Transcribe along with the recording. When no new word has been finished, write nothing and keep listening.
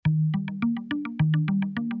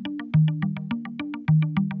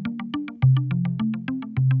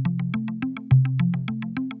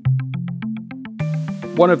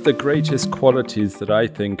One of the greatest qualities that I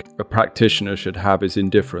think a practitioner should have is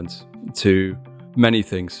indifference to many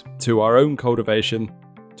things, to our own cultivation,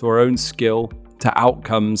 to our own skill, to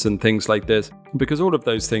outcomes and things like this. Because all of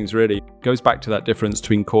those things really goes back to that difference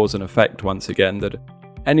between cause and effect once again, that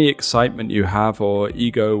any excitement you have or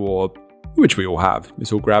ego, or which we all have,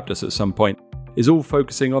 it's all grabbed us at some point, is all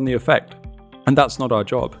focusing on the effect. And that's not our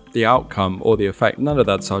job. The outcome or the effect, none of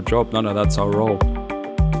that's our job, none of that's our role.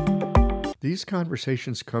 These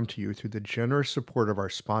conversations come to you through the generous support of our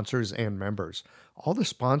sponsors and members. All the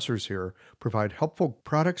sponsors here provide helpful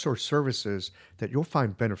products or services that you'll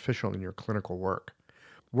find beneficial in your clinical work.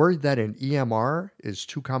 Worried that an EMR is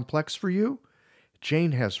too complex for you?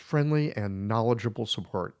 Jane has friendly and knowledgeable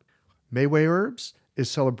support. Mayway Herbs is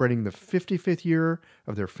celebrating the 55th year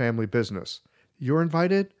of their family business. You're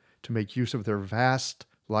invited to make use of their vast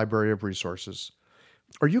library of resources.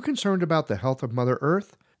 Are you concerned about the health of Mother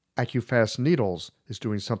Earth? AccuFast Needles is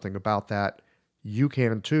doing something about that. You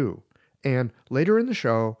can too. And later in the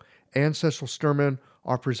show, Ancestral Sturman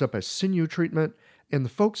offers up a sinew treatment, and the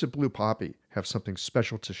folks at Blue Poppy have something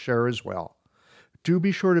special to share as well. Do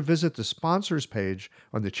be sure to visit the sponsors page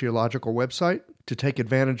on the Qiological website to take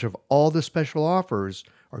advantage of all the special offers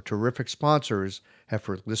our terrific sponsors have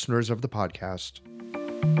for listeners of the podcast.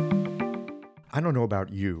 I don't know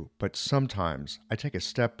about you, but sometimes I take a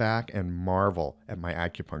step back and marvel at my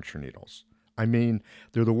acupuncture needles. I mean,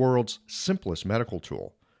 they're the world's simplest medical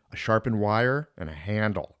tool. A sharpened wire and a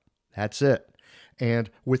handle. That's it. And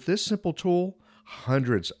with this simple tool,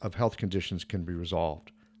 hundreds of health conditions can be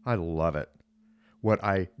resolved. I love it. What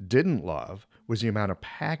I didn't love was the amount of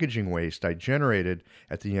packaging waste I generated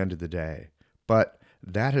at the end of the day. But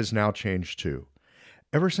that has now changed too.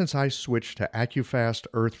 Ever since I switched to AccuFast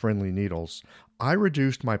earth-friendly needles, I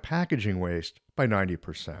reduced my packaging waste by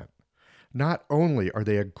 90%. Not only are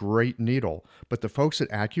they a great needle, but the folks at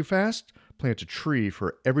AccuFast plant a tree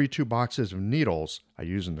for every 2 boxes of needles I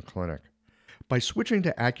use in the clinic. By switching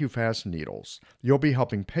to AccuFast needles, you'll be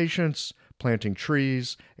helping patients, planting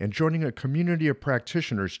trees, and joining a community of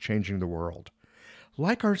practitioners changing the world.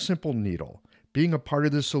 Like our simple needle, being a part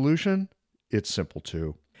of the solution, it's simple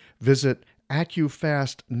too. Visit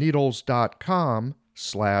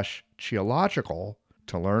AccuFastNeedles.com/Qiological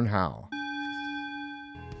to learn how.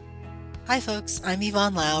 Hi folks, I'm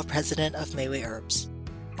Yvonne Lau, president of Mayway Herbs.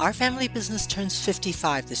 Our family business turns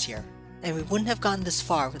 55 this year, and we wouldn't have gotten this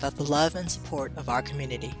far without the love and support of our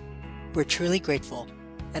community. We're truly grateful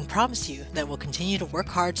and promise you that we'll continue to work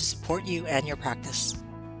hard to support you and your practice.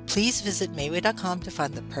 Please visit Mayway.com to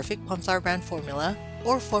find the perfect Plum Flower brand formula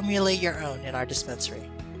or formulate your own in our dispensary.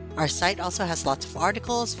 Our site also has lots of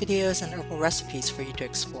articles, videos, and herbal recipes for you to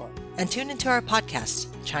explore. And tune into our podcast,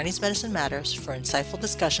 Chinese Medicine Matters, for insightful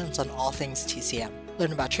discussions on all things TCM.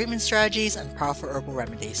 Learn about treatment strategies and powerful herbal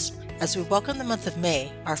remedies. As we welcome the month of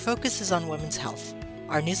May, our focus is on women's health.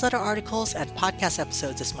 Our newsletter articles and podcast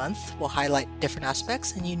episodes this month will highlight different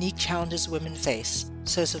aspects and unique challenges women face,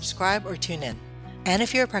 so subscribe or tune in. And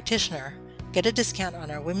if you're a practitioner, get a discount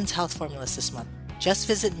on our women's health formulas this month. Just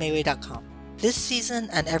visit Mayway.com. This season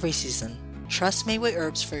and every season, trust Mayway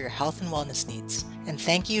Herbs for your health and wellness needs, and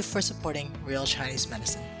thank you for supporting Real Chinese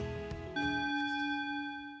Medicine.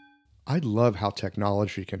 I love how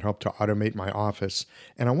technology can help to automate my office,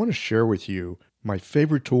 and I want to share with you my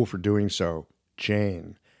favorite tool for doing so,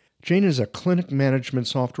 Jane. Jane is a clinic management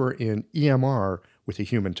software in EMR with a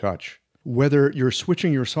human touch. Whether you're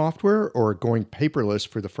switching your software or going paperless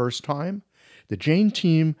for the first time, the Jane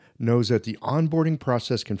team knows that the onboarding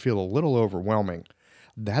process can feel a little overwhelming.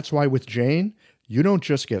 That's why with Jane, you don't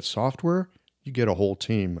just get software, you get a whole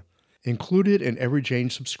team. Included in every Jane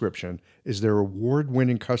subscription is their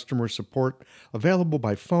award-winning customer support available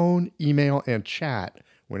by phone, email, and chat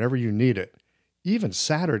whenever you need it, even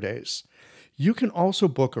Saturdays. You can also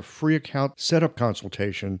book a free account setup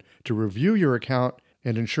consultation to review your account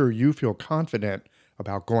and ensure you feel confident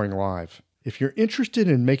about going live. If you're interested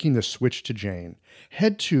in making the switch to Jane,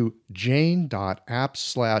 head to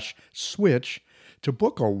jane.app/switch to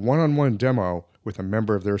book a one-on-one demo with a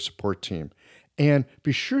member of their support team. And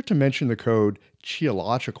be sure to mention the code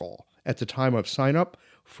Qiological at the time of sign up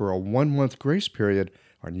for a 1-month grace period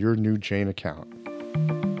on your new Jane account.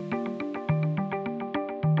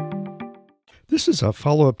 This is a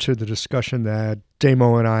follow-up to the discussion that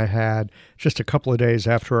Damo and I had just a couple of days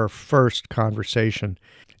after our first conversation.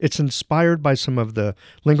 It's inspired by some of the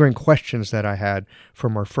lingering questions that I had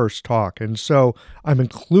from our first talk. And so I'm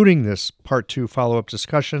including this part 2 follow-up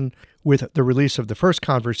discussion with the release of the first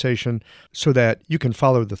conversation so that you can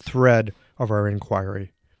follow the thread of our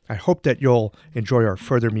inquiry. I hope that you'll enjoy our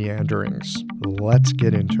further meanderings. Let's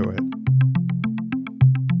get into it.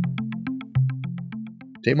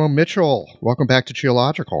 Damo Mitchell, welcome back to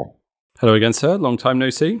Geological. Hello again, sir. Long time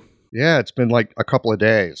no see. Yeah, it's been like a couple of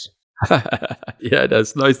days. Yeah,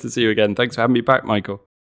 it's nice to see you again. Thanks for having me back, Michael.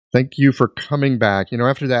 Thank you for coming back.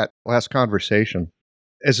 After that last conversation,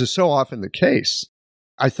 as is so often the case,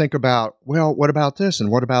 I think about, well, what about this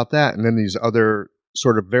and what about that? And then these other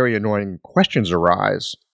sort of very annoying questions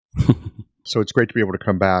arise. So it's great to be able to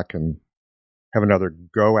come back and have another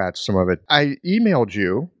go at some of it. I emailed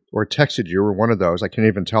you or texted you or one of those. I can't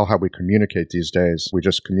even tell how we communicate these days. We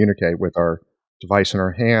just communicate with our device in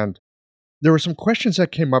our hand. There were some questions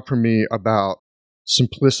that came up for me about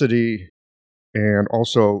simplicity and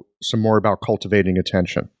also some more about cultivating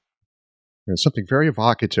attention. There's something very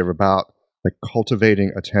evocative about like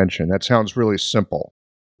cultivating attention. That sounds really simple,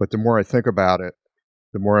 but the more I think about it,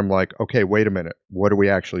 the more I'm like, okay, wait a minute. What are we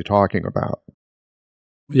actually talking about?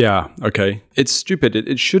 Yeah, okay. It's stupid.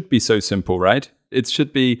 It should be so simple, right? It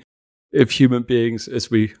should be, if human beings,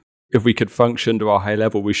 if we could function to our high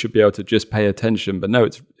level, we should be able to just pay attention. But no,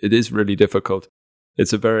 it is really difficult.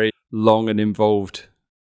 It's a very long and involved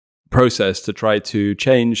process to try to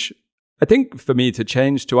change. I think for me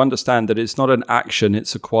to understand that it's not an action,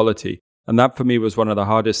 it's a quality. And that for me was one of the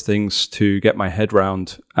hardest things to get my head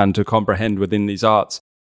around and to comprehend within these arts,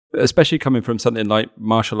 especially coming from something like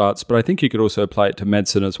martial arts. But I think you could also apply it to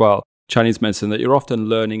medicine as well. Chinese medicine, that you're often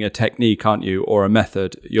learning a technique, aren't you? Or a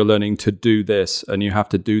method. You're learning to do this and you have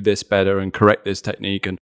to do this better and correct this technique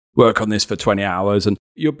and work on this for 20 hours. And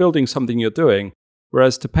you're building something you're doing.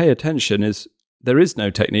 Whereas to pay attention there is no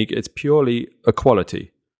technique. It's purely a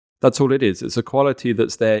quality. That's all it is. It's a quality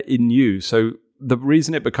that's there in you. So the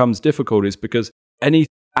reason it becomes difficult is because any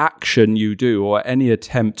action you do or any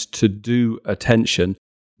attempt to do attention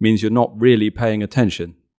means you're not really paying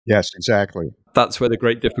attention. Yes, exactly. That's where the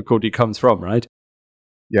great difficulty comes from, right?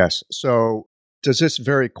 Yes. So does this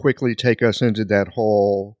very quickly take us into that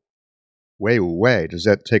whole way? Does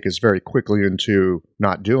that take us very quickly into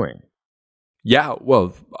not doing? Yeah,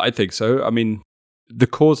 well, I think so. I mean, the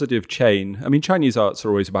causative chain. I mean, Chinese arts are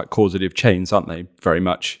always about causative chains, aren't they? Very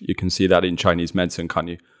much. You can see that in Chinese medicine, can't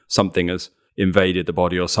you? Something has invaded the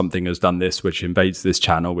body or something has done this, which invades this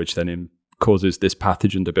channel, which then causes this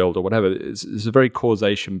pathogen to build or whatever. It's a very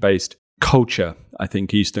causation-based culture, I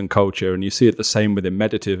think, Eastern culture. And you see it the same within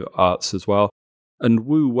meditative arts as well. And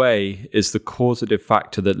Wu Wei is the causative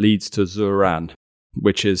factor that leads to Zuran,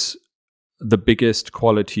 which is the biggest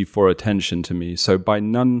quality for attention to me. So by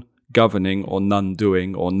none governing or none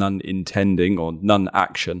doing or none intending or none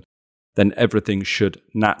action, then everything should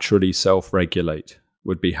naturally self-regulate,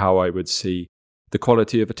 would be how I would see the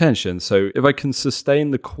quality of attention. So if I can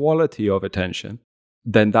sustain the quality of attention,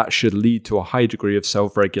 then that should lead to a high degree of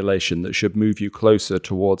self-regulation that should move you closer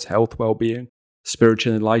towards health, well-being,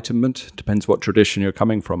 spiritual enlightenment. Depends what tradition you're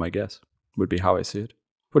coming from, I guess, would be how I see it.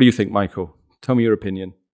 What do you think, Michael? Tell me your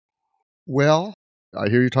opinion. Well, I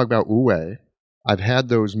hear you talk about Wu Wei. I've had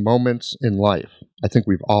those moments in life. I think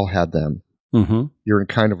we've all had them. Mm-hmm. You're in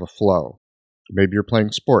kind of a flow. Maybe you're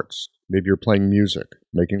playing sports. Maybe you're playing music,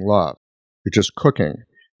 making love. You're just cooking.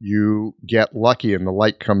 You get lucky and the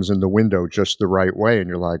light comes in the window just the right way and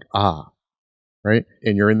you're like, right?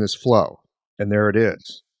 And you're in this flow. And there it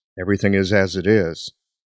is. Everything is as it is.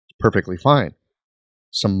 It's perfectly fine.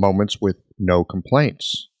 Some moments with no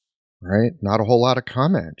complaints, right? Not a whole lot of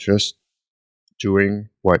comment, just doing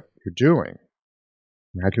what you're doing.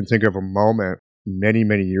 I can think of a moment many,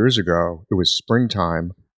 many years ago. It was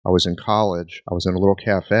springtime. I was in college. I was in a little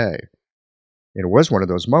cafe. And it was one of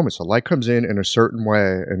those moments. The light comes in a certain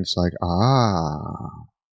way, and it's like,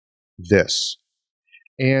 this.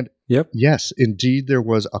 And yes, indeed, there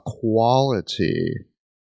was a quality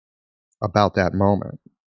about that moment.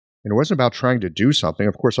 And it wasn't about trying to do something.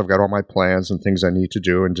 Of course, I've got all my plans and things I need to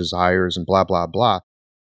do and desires and blah, blah, blah.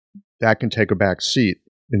 That can take a back seat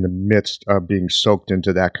in the midst of being soaked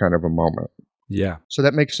into that kind of a moment. Yeah. So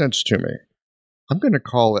that makes sense to me. I'm going to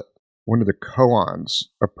call it one of the koans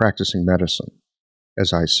of practicing medicine,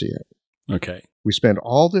 as I see it. Okay. We spend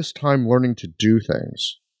all this time learning to do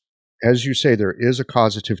things. As you say, there is a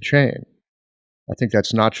causative chain. I think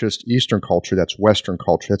that's not just Eastern culture, that's Western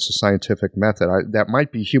culture. That's a scientific method. That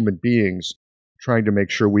might be human beings trying to make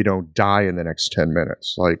sure we don't die in the next 10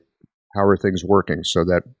 minutes. Like, how are things working so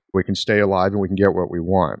that we can stay alive and we can get what we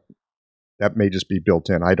want? That may just be built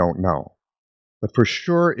in. I don't know. But for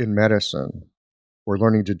sure in medicine, we're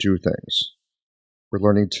learning to do things. We're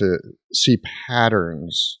learning to see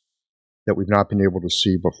patterns that we've not been able to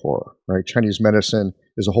see before, right? Chinese medicine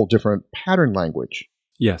is a whole different pattern language.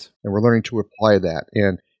 Yes. And we're learning to apply that.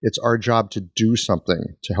 And it's our job to do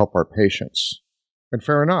something to help our patients. And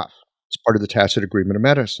fair enough. It's part of the tacit agreement of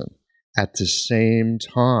medicine. at the same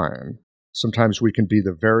time, sometimes we can be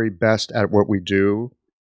the very best at what we do.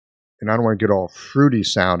 And I don't want to get all fruity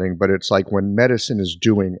sounding, but it's like when medicine is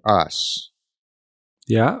doing us.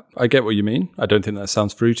 Yeah, I get what you mean. I don't think that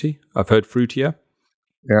sounds fruity. I've heard fruitier.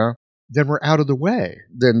 Yeah. Then we're out of the way.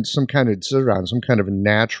 Then some kind of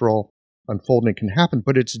natural unfolding can happen,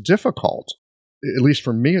 but it's difficult. At least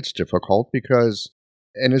for me, it's difficult because,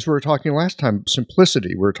 and as we were talking last time,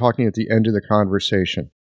 simplicity. We were talking at the end of the conversation.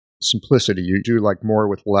 Simplicity. You do like more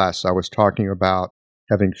with less. I was talking about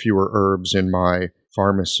having fewer herbs in my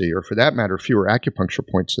pharmacy, or for that matter, fewer acupuncture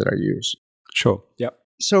points that I use. Sure. Yep.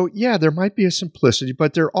 So, yeah, there might be a simplicity,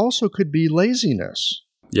 but there also could be laziness.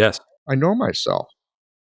 Yes. I know myself.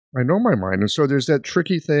 I know my mind. And so there's that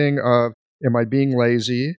tricky thing of, am I being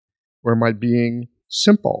lazy or am I being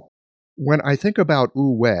simple? When I think about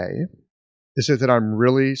Wu Wei, is it that I'm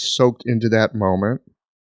really soaked into that moment?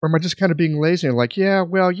 Or am I just kind of being lazy and like, yeah,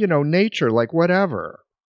 well, nature, like whatever.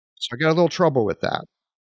 So I got a little trouble with that.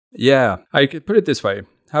 Yeah, I could put it this way.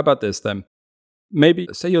 How about this then? Maybe,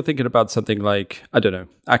 say you're thinking about something like, I don't know,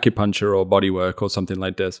 acupuncture or bodywork or something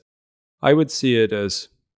like this. I would see it as,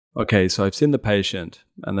 okay, so I've seen the patient,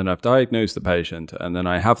 and then I've diagnosed the patient, and then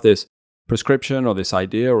I have this prescription or this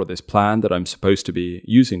idea or this plan that I'm supposed to be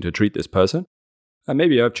using to treat this person. And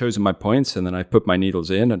maybe I've chosen my points, and then I've put my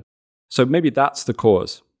needles in. And so maybe that's the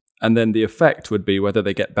cause. And then the effect would be whether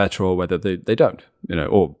they get better or whether they don't,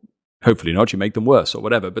 or hopefully not, you make them worse or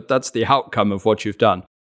whatever. But that's the outcome of what you've done.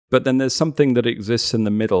 But then there's something that exists in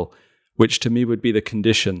the middle, which to me would be the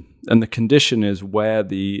condition. And the condition is where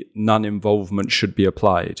the non-involvement should be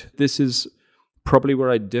applied. This is probably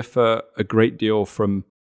where I differ a great deal from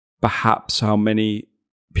perhaps how many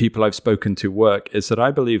people I've spoken to work, is that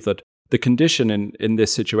I believe that the condition in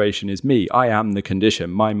this situation is me. I am the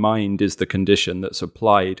condition. My mind is the condition that's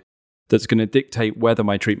applied, that's going to dictate whether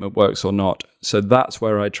my treatment works or not. So that's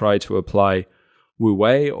where I try to apply Wu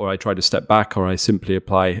Wei, or I try to step back, or I simply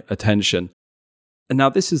apply attention. And now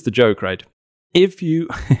this is the joke, right? If you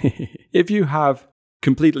have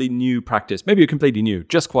completely new practice, maybe you're completely new,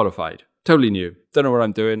 just qualified, totally new, don't know what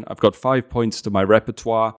I'm doing, I've got 5 points to my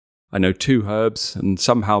repertoire, I know 2 herbs, and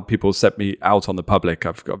somehow people set me out on the public,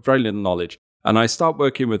 I've got very little knowledge, and I start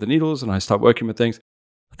working with the needles and I start working with things,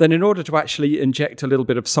 then in order to actually inject a little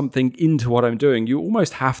bit of something into what I'm doing, you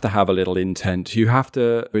almost have to have a little intent. You have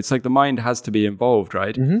to, it's like the mind has to be involved,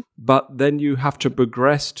 right? Mm-hmm. But then you have to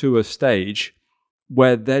progress to a stage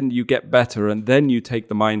where then you get better, and then you take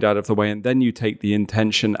the mind out of the way, and then you take the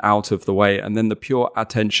intention out of the way, and then the pure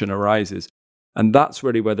attention arises. And that's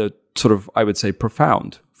really where the sort of, I would say,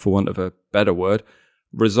 profound, for want of a better word,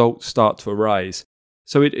 results start to arise.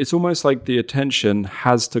 So it's almost like the attention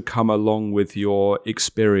has to come along with your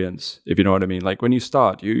experience, if you know what I mean. Like when you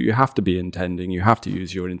start, you have to be intending, you have to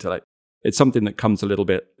use your intellect. It's something that comes a little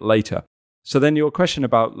bit later. So then your question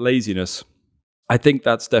about laziness, I think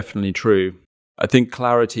that's definitely true. I think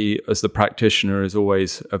clarity as the practitioner is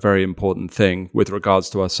always a very important thing with regards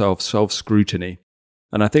to ourselves, self-scrutiny.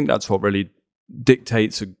 And I think that's what really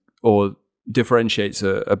dictates or differentiates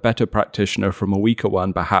a better practitioner from a weaker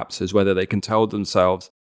one, perhaps, is whether they can tell themselves,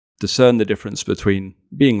 discern the difference between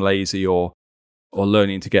being lazy or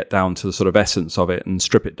learning to get down to the sort of essence of it and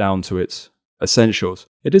strip it down to its essentials.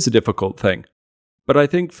 It is a difficult thing. But I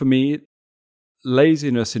think for me,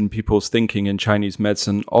 laziness in people's thinking in Chinese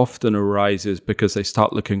medicine often arises because they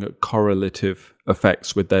start looking at correlative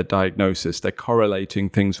effects with their diagnosis. They're correlating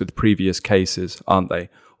things with previous cases, aren't they?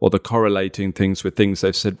 Or they're correlating things with things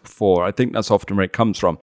they've said before. I think that's often where it comes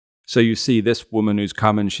from. So you see this woman who's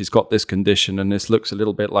come and she's got this condition, and this looks a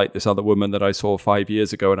little bit like this other woman that I saw 5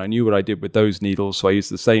 years ago, and I knew what I did with those needles, so I used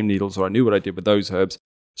the same needles, or I knew what I did with those herbs,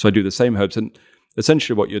 so I do the same herbs. And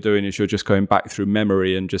essentially what you're doing is you're just going back through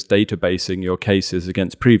memory and just databasing your cases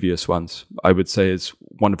against previous ones, I would say is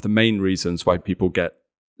one of the main reasons why people get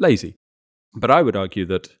lazy. But I would argue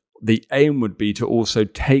that the aim would be to also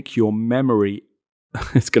take your memory,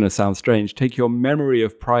 it's going to sound strange, take your memory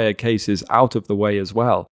of prior cases out of the way as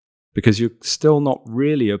well, because you're still not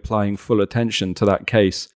really applying full attention to that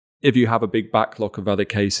case if you have a big backlog of other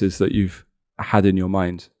cases that you've had in your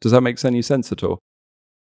mind. Does that make any sense at all?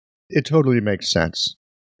 It totally makes sense.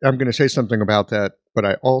 I'm going to say something about that, but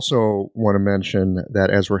I also want to mention that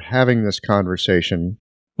as we're having this conversation,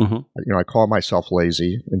 I call myself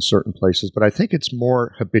lazy in certain places, but I think it's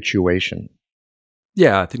more habituation.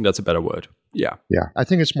 Yeah, I think that's a better word. Yeah. Yeah, I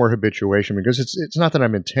think it's more habituation because it's not that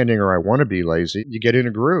I'm intending or I want to be lazy. You get in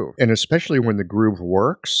a groove. And especially when the groove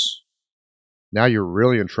works, now you're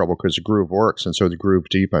really in trouble because the groove works, and so the groove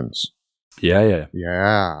deepens. Yeah.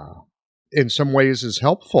 Yeah. In some ways is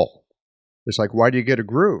helpful. It's like, why do you get a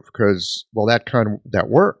groove? Because, well, that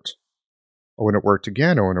worked. Oh, and it worked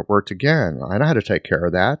again. Oh, and it worked again. I know how to take care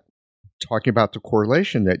of that. Talking about the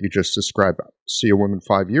correlation that you just described. See a woman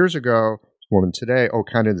 5 years ago, woman today, oh,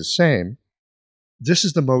 kind of the same. This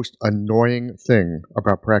is the most annoying thing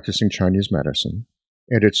about practicing Chinese medicine,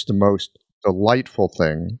 and it's the most delightful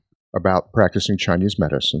thing about practicing Chinese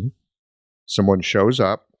medicine. Someone shows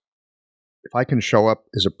up. If I can show up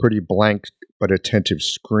as a pretty blank but attentive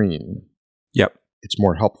screen, Yep. it's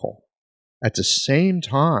more helpful. At the same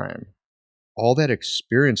time, all that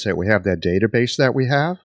experience that we have, that database that we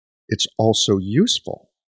have, it's also useful,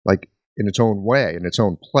 like in its own way, in its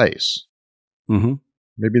own place. Mm-hmm.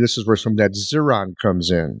 Maybe this is where some of that Ziran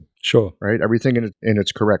comes in. Sure. Right? Everything in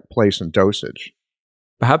its correct place and dosage.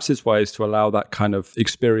 Perhaps it's wise to allow that kind of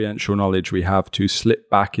experiential knowledge we have to slip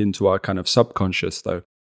back into our kind of subconscious, though.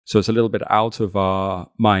 So it's a little bit out of our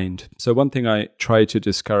mind. So one thing I try to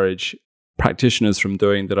discourage practitioners from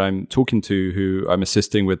doing that I'm talking to who I'm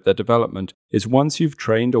assisting with their development is once you've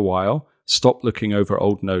trained a while, stop looking over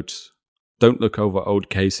old notes. Don't look over old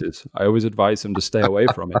cases. I always advise them to stay away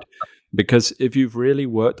from it. Because if you've really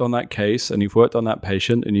worked on that case and you've worked on that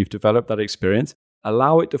patient and you've developed that experience,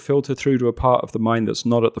 allow it to filter through to a part of the mind that's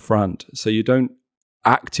not at the front. So you don't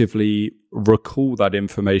actively recall that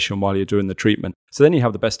information while you're doing the treatment. So then you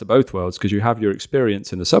have the best of both worlds because you have your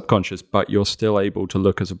experience in the subconscious, but you're still able to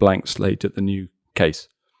look as a blank slate at the new case.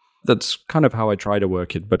 That's kind of how I try to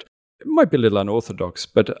work it, but it might be a little unorthodox,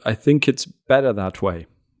 but I think it's better that way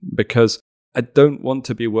because I don't want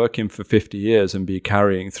to be working for 50 years and be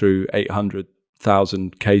carrying through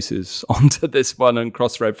 800,000 cases onto this one and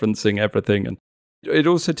cross-referencing everything. And it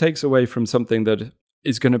also takes away from something that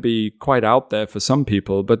is going to be quite out there for some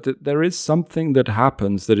people, but there is something that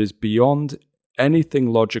happens that is beyond anything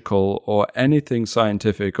logical or anything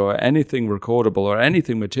scientific or anything recordable or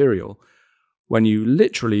anything material when you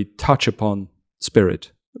literally touch upon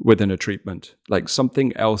spirit within a treatment. Like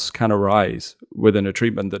something else can arise within a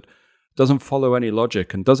treatment that doesn't follow any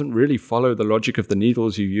logic and doesn't really follow the logic of the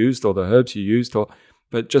needles you used or the herbs you used,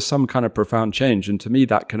 but just some kind of profound change. And to me,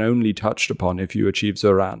 that can only be touched upon if you achieve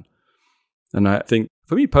Ziran. And I think,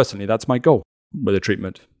 for me personally, that's my goal with a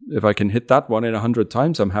treatment. If I can hit that one in 100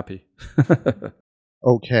 times, I'm happy.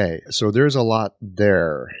 Okay, so there's a lot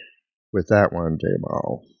there with that one,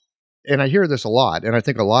 Damo. And I hear this a lot, and I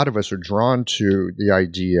think a lot of us are drawn to the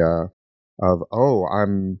idea of, oh,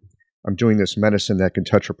 I'm doing this medicine that can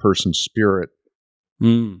touch a person's spirit.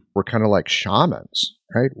 We're kind of like shamans,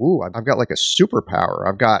 right? Ooh, I've got like a superpower.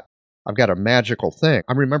 I've got a magical thing.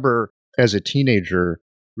 I remember as a teenager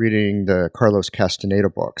reading the Carlos Castaneda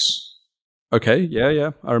books. Okay,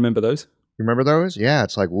 yeah. I remember those. You remember those? Yeah,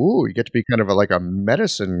 it's like, ooh, you get to be kind of like a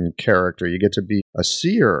medicine character. You get to be a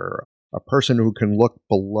seer, a person who can look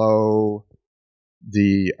below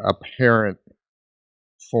the apparent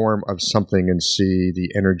form of something and see the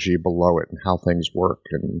energy below it and how things work.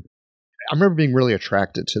 And I remember being really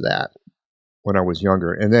attracted to that when I was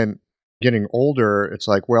younger. And then getting older, it's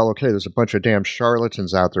like, well, okay, there's a bunch of damn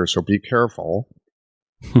charlatans out there, so be careful.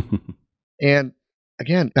 And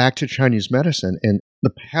again, back to Chinese medicine and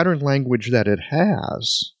the pattern language that it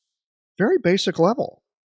has, very basic level.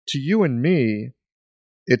 To you and me,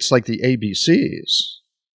 it's like the ABCs.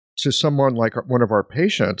 To someone like one of our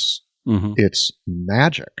patients, it's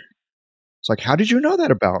magic. It's like, how did you know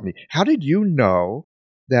that about me? How did you know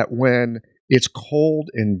that when it's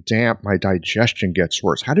cold and damp, my digestion gets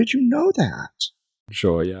worse? How did you know that?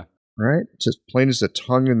 Sure, yeah. Right? It's as plain as the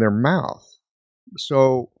tongue in their mouth.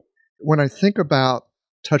 So when I think about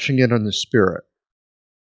touching in on the spirit,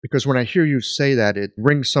 because when I hear you say that, it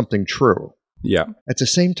rings something true. Yeah. At the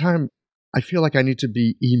same time, I feel like I need to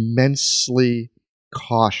be immensely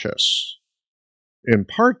cautious, in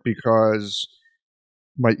part because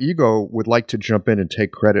my ego would like to jump in and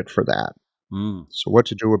take credit for that. So what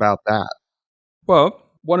to do about that?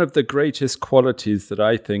 Well, one of the greatest qualities that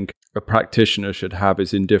I think a practitioner should have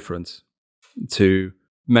is indifference to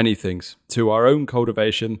many things, to our own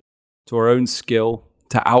cultivation, to our own skill,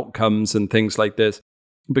 to outcomes and things like this.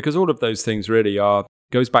 Because all of those things really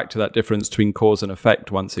goes back to that difference between cause and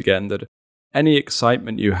effect once again, that any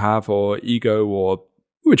excitement you have or ego or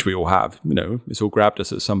which we all have, it's all grabbed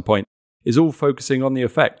us at some point, is all focusing on the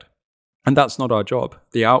effect. And that's not our job.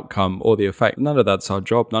 The outcome or the effect, none of that's our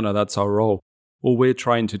job, none of that's our role. All we're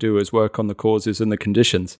trying to do is work on the causes and the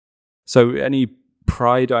conditions. So any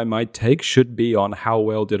pride I might take should be on how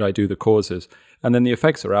well did I do the causes. And then the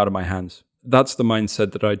effects are out of my hands. That's the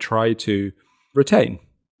mindset that I try to retain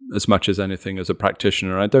as much as anything as a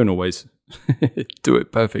practitioner. I don't always do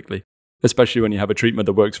it perfectly, especially when you have a treatment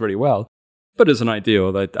that works very well. But as an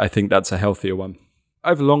ideal, I think that's a healthier one.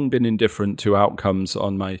 I've long been indifferent to outcomes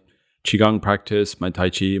on my Qigong practice, my Tai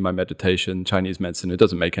Chi, my meditation, Chinese medicine. It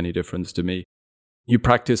doesn't make any difference to me. You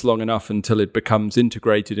practice long enough until it becomes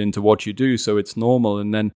integrated into what you do, so it's normal.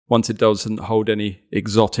 And then once it doesn't hold any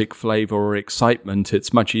exotic flavor or excitement,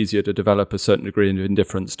 it's much easier to develop a certain degree of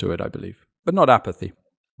indifference to it, I believe. But not apathy.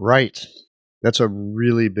 Right. That's a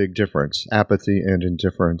really big difference, apathy and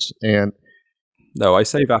indifference. And no, I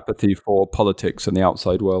save apathy for politics and the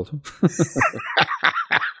outside world.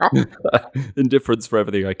 Indifference for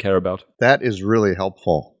everything I care about. That is really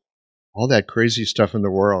helpful. All that crazy stuff in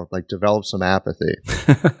the world, like develop some apathy.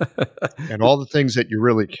 And all the things that you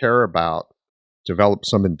really care about, develop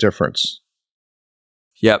some indifference.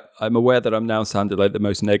 Yep, I'm aware that I'm now sounding like the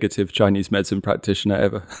most negative Chinese medicine practitioner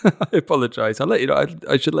ever. I apologize. I'll let you know.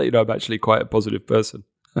 I should let you know I'm actually quite a positive person.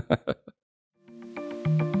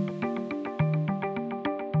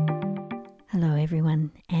 Hello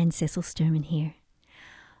everyone, Anne Cecil Sturman here.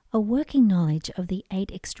 A working knowledge of the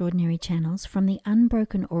 8 extraordinary channels from the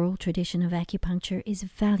unbroken oral tradition of acupuncture is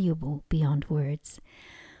valuable beyond words.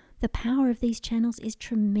 The power of these channels is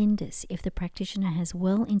tremendous if the practitioner has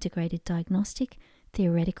well integrated diagnostic,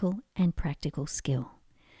 theoretical and practical skill.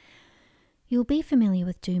 You'll be familiar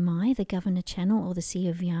with Du Mai, the governor channel or the Sea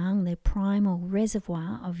of Yang, the primal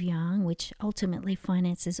reservoir of Yang which ultimately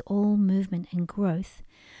finances all movement and growth.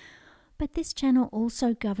 But this channel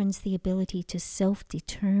also governs the ability to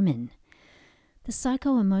self-determine. The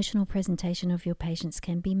psycho-emotional presentation of your patients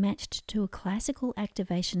can be matched to a classical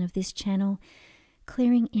activation of this channel,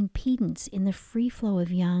 clearing impedance in the free flow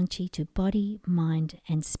of Yang Qi to body, mind,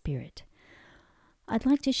 and spirit. I'd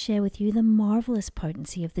like to share with you the marvelous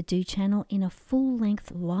potency of the Du channel in a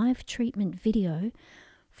full-length live treatment video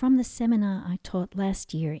from the seminar I taught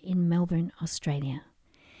last year in Melbourne, Australia.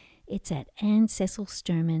 It's at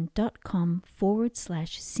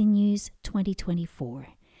annececilsturman.com/sinews 2024.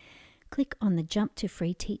 Click on the Jump to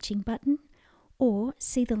Free Teaching button or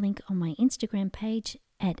see the link on my Instagram page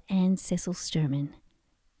at Anne Cecil Sturman.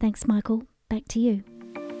 Thanks, Michael. Back to you.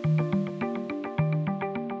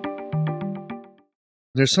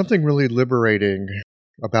 There's something really liberating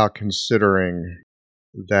about considering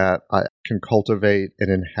that I can cultivate and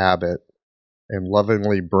inhabit and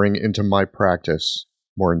lovingly bring into my practice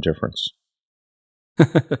more indifference.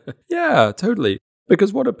 Yeah, totally.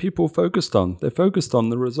 Because what are people focused on? They're focused on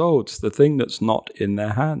the results, the thing that's not in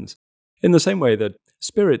their hands. In the same way that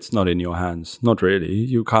spirit's not in your hands. Not really.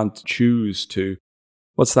 You can't choose to...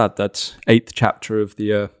 What's that? That's 8th chapter of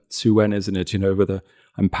the Su Wen, isn't it?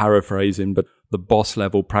 I'm paraphrasing, but the boss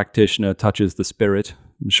level practitioner touches the spirit.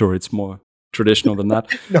 I'm sure it's more traditional than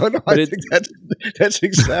that. No, I think that's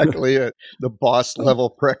exactly it. The boss level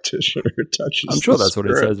practitioner touches. I'm sure that's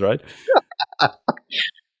spirit. What it says, right?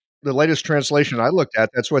 The latest translation I looked at,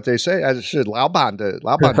 that's what they say. I said, 老板的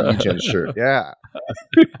意见是, yeah.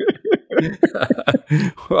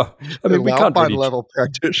 Well, I mean, we can't really... level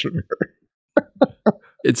practitioner.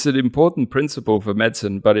 It's an important principle for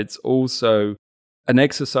medicine, but it's also an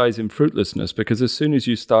exercise in fruitlessness, because as soon as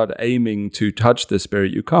you start aiming to touch the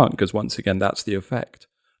spirit, you can't, because once again, that's the effect.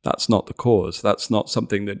 That's not the cause. That's not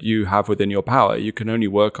something that you have within your power. You can only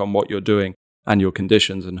work on what you're doing and your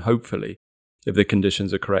conditions, and hopefully, if the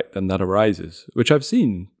conditions are correct, then that arises, which I've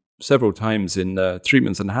seen several times in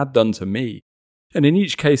treatments and had done to me. And in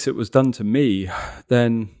each case it was done to me,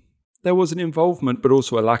 then there was an involvement, but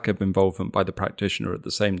also a lack of involvement by the practitioner at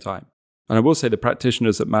the same time. And I will say the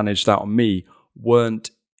practitioners that managed that on me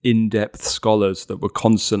weren't in-depth scholars that were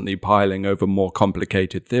constantly piling over more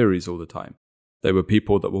complicated theories all the time. They were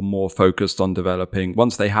people that were more focused on developing,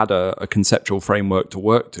 once they had a conceptual framework to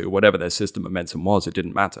work to, whatever their system of medicine was, it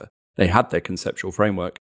didn't matter. They had their conceptual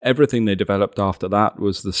framework. Everything they developed after that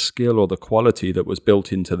was the skill or the quality that was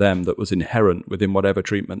built into them that was inherent within whatever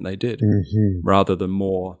treatment they did, rather than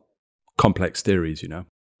more complex theories,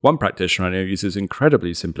 One practitioner I know uses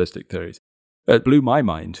incredibly simplistic theories. It blew my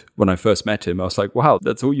mind when I first met him. I was like, wow,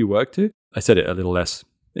 that's all you work to? I said it a little less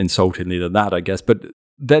insultingly than that, I guess. But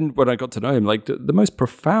then when I got to know him, like the most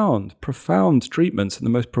profound treatments and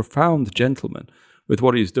the most profound gentleman with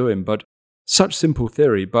what he's doing, but such simple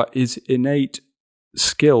theory, but his innate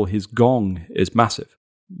skill, his gong is massive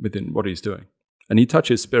within what he's doing. And he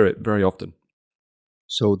touches spirit very often.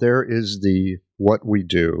 So there is the what we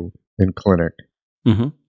do in clinic. Mm-hmm.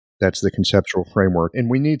 That's the conceptual framework. And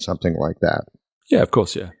we need something like that. Yeah, of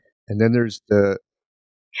course, yeah. And then there's the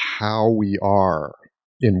how we are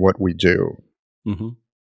in what we do. Mm-hmm.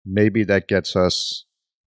 Maybe that gets us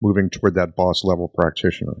moving toward that boss level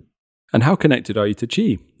practitioner. And how connected are you to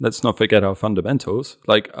qi? Let's not forget our fundamentals.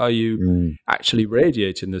 Like, are you actually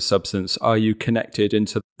radiating this substance? Are you connected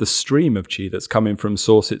into the stream of qi that's coming from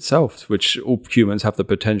source itself, which all humans have the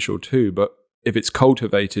potential to? But if it's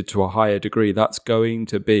cultivated to a higher degree, that's going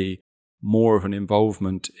to be more of an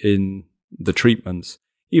involvement in the treatments,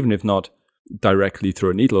 even if not directly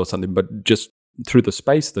through a needle or something, but just through the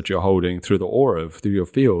space that you're holding, through the aura, through your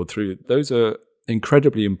field, those are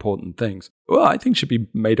incredibly important things. Well, I think should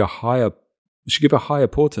give a higher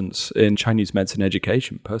importance in Chinese medicine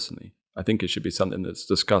education, personally. I think it should be something that's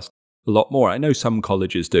discussed a lot more. I know some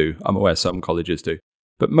colleges do. I'm aware some colleges do,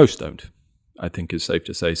 but most don't, I think is safe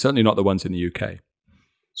to say. Certainly not the ones in the UK.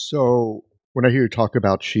 So when I hear you talk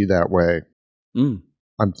about qi that way,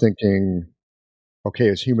 I'm thinking, okay,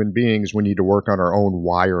 as human beings, we need to work on our own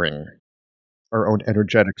wiring, our own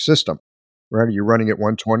energetic system. Right? Are you running at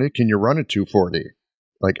 120? Can you run at 240?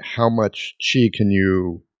 Like, how much qi can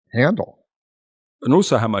you handle? And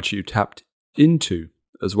also how much you tapped into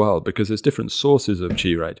as well, because there's different sources of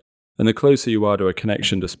qi, right? And the closer you are to a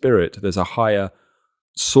connection to spirit, there's a higher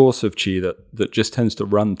source of qi that just tends to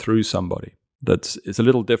run through somebody. It's a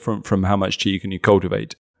little different from how much qi can you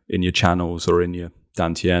cultivate in your channels or in your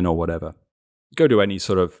dantian or whatever. Go to any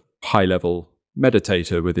sort of high-level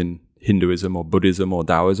meditator within Hinduism or Buddhism or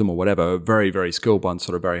Taoism or whatever, a very, very skilled one,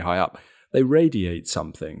 sort of very high up. They radiate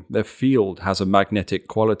something. Their field has a magnetic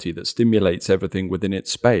quality that stimulates everything within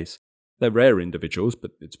its space. They're rare individuals,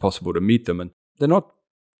 but it's possible to meet them. And they're not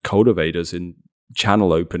cultivators in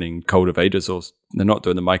channel opening cultivators, or they're not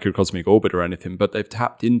doing the microcosmic orbit or anything, but they've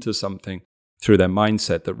tapped into something through their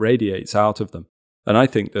mindset that radiates out of them. And I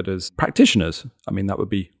think that as practitioners, I mean, that would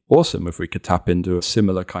be awesome if we could tap into a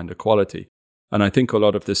similar kind of quality. And I think a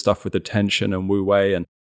lot of this stuff with attention and Wu Wei and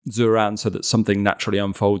Zuran, so that something naturally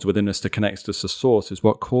unfolds within us to connect us to source, is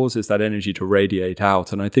what causes that energy to radiate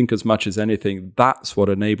out. And I think as much as anything, that's what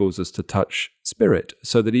enables us to touch spirit,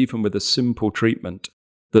 so that even with a simple treatment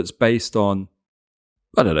that's based on,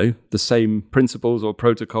 I don't know, the same principles or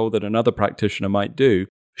protocol that another practitioner might do,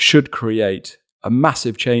 should create a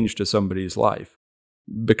massive change to somebody's life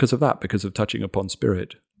because of that, because of touching upon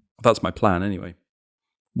spirit. That's my plan anyway.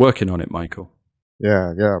 Working on it, Michael.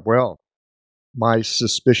 Yeah. Well, my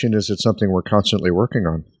suspicion is it's something we're constantly working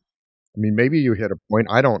on. I mean, maybe you hit a point,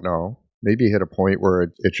 I don't know. Maybe you hit a point where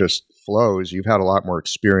it just flows. You've had a lot more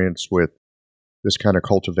experience with this kind of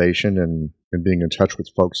cultivation and being in touch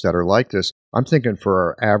with folks that are like this. I'm thinking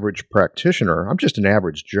for our average practitioner, I'm just an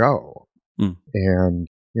average Joe. And,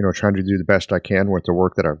 trying to do the best I can with the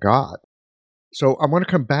work that I've got. So I want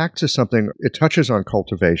to come back to something. It touches on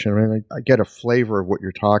cultivation. I mean, I get a flavor of what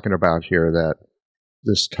you're talking about here, that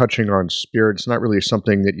this touching on spirit, it's not really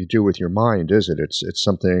something that you do with your mind, is it? It's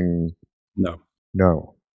something...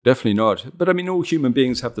 No. Definitely not. But I mean, all human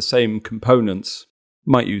beings have the same components.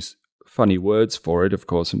 Might use funny words for it, of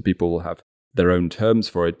course, and people will have their own terms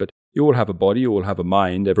for it, but you all have a body, you all have a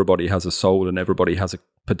mind, everybody has a soul, and everybody has a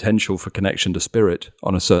potential for connection to spirit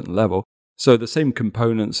on a certain level. So the same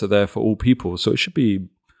components are there for all people. So it should be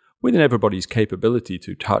within everybody's capability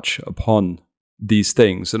to touch upon these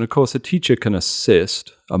things. And of course, a teacher can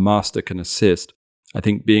assist, a master can assist. I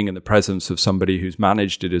think being in the presence of somebody who's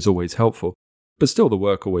managed it is always helpful. But still, the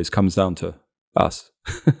work always comes down to us.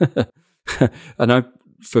 And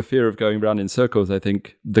for fear of going round in circles, I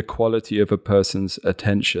think the quality of a person's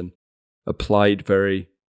attention applied very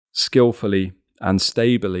skillfully and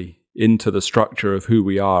stably into the structure of who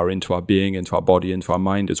we are, into our being, into our body, into our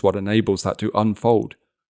mind, is what enables that to unfold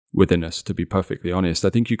within us, to be perfectly honest. I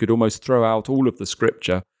think you could almost throw out all of the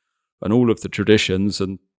scripture and all of the traditions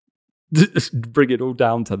and bring it all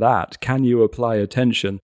down to that. Can you apply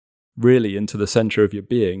attention really into the center of your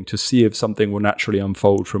being to see if something will naturally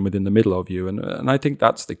unfold from within the middle of you? And I think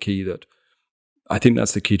that's the key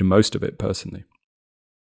to most of it, personally.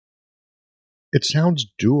 It sounds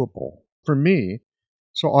doable. For me,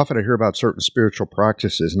 so often I hear about certain spiritual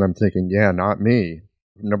practices and I'm thinking, yeah, not me.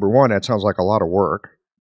 Number one, that sounds like a lot of work.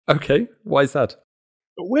 Okay, why is that?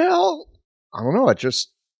 Well, I don't know.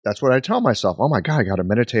 That's what I tell myself. Oh my God, I got to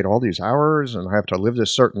meditate all these hours and I have to live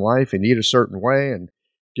this certain life and eat a certain way and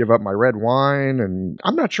give up my red wine. And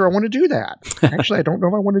I'm not sure I want to do that. Actually, I don't know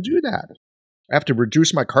if I want to do that. I have to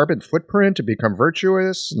reduce my carbon footprint to become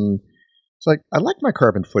virtuous. And it's like, I like my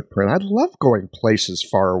carbon footprint. I love going places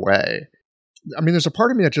far away. I mean, there's a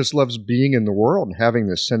part of me that just loves being in the world and having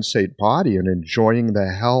this sensate body and enjoying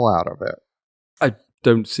the hell out of it. I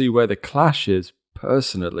don't see where the clash is,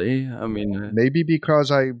 personally. I mean... Maybe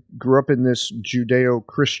because I grew up in this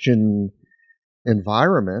Judeo-Christian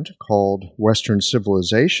environment called Western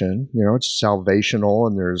civilization. It's salvational,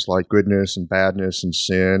 and there's like goodness and badness and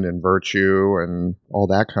sin and virtue and all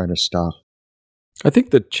that kind of stuff. I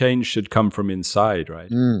think the change should come from inside,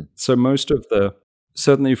 right? So most of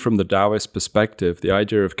certainly from the Taoist perspective, the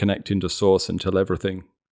idea of connecting to source until everything,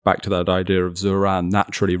 back to that idea of Zuran,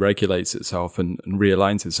 naturally regulates itself and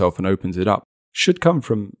realigns itself and opens it up, should come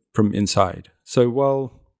from inside. So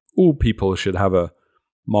while all people should have a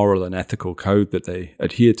moral and ethical code that they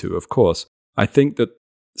adhere to, of course, I think that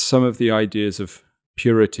some of the ideas of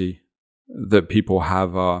purity that people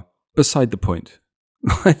have are beside the point.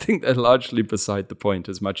 I think they're largely beside the point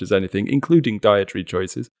as much as anything, including dietary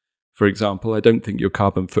choices. For example, I don't think your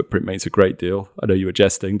carbon footprint makes a great deal, I know you were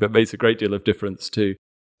jesting, but makes a great deal of difference to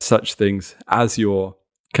such things as your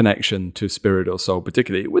connection to spirit or soul,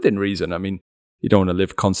 particularly within reason. I mean, you don't want to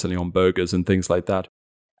live constantly on burgers and things like that.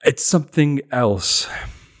 It's something else.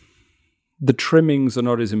 The trimmings are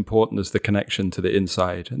not as important as the connection to the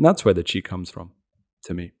inside. And that's where the chi comes from,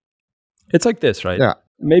 to me. It's like this, right? Yeah.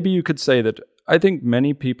 Maybe you could say that I think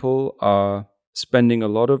many people are spending a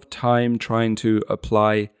lot of time trying to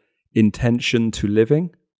apply intention to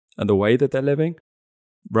living and the way that they're living,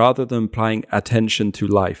 rather than applying attention to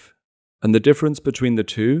life. And the difference between the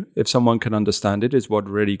two, if someone can understand it, is what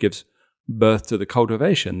really gives birth to the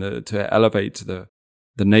cultivation, to elevate the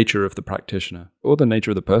nature of the practitioner, or the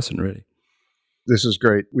nature of the person, really. This is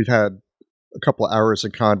great. We've had a couple of hours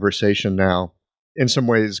of conversation now, in some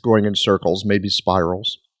ways going in circles, maybe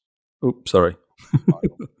spirals. Oops, sorry.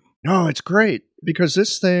 No, it's great, because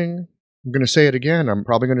this thing, I'm going to say it again, I'm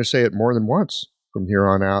probably going to say it more than once from here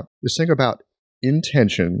on out, this thing about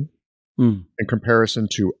intention in comparison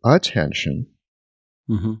to attention,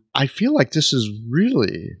 I feel like this is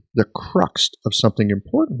really the crux of something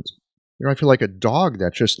important. I feel like a dog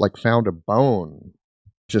that just like found a bone,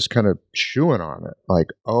 just kind of chewing on it. Like,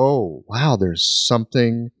 oh, wow, there's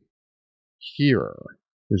something here.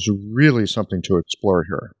 There's really something to explore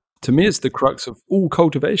here. To me, it's the crux of all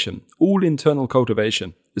cultivation. All internal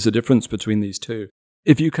cultivation is the difference between these two.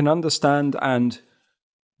 If you can understand and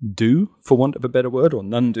do, for want of a better word, or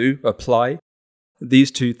none do, apply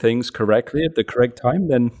these two things correctly at the correct time,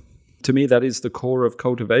 then to me, that is the core of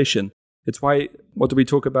cultivation. It's why, what do we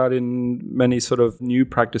talk about in many sort of new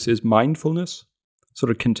practices? Mindfulness,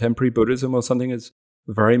 sort of contemporary Buddhism or something is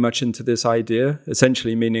very much into this idea,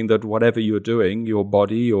 essentially meaning that whatever you're doing, your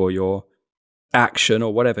body or your action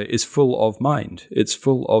or whatever, is full of mind. It's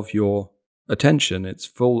full of your attention. It's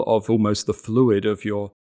full of almost the fluid of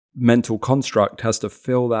your mental construct has to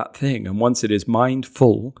fill that thing. And once it is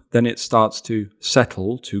mindful, then it starts to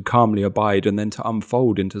settle, to calmly abide, and then to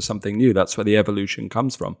unfold into something new. That's where the evolution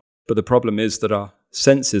comes from. But the problem is that our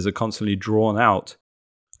senses are constantly drawn out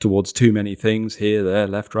towards too many things, here, there,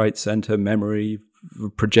 left, right, center, memory,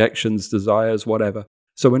 projections, desires, whatever.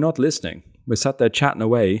 So we're not listening. We're sat there chatting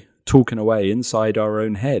away, talking away inside our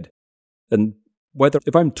own head. And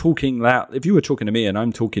if I'm talking loud, if you were talking to me and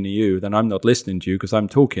I'm talking to you, then I'm not listening to you because I'm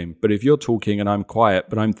talking. But if you're talking and I'm quiet,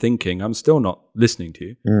 but I'm thinking, I'm still not listening to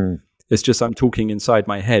you. It's just I'm talking inside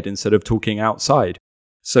my head instead of talking outside.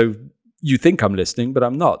 So you think I'm listening, but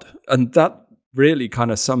I'm not. And that really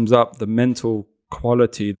kind of sums up the mental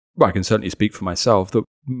quality. Well, I can certainly speak for myself that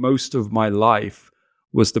most of my life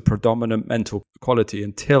was the predominant mental quality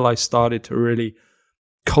until I started to really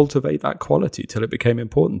cultivate that quality, till it became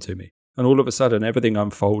important to me. And all of a sudden, everything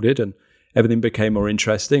unfolded and everything became more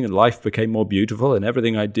interesting and life became more beautiful and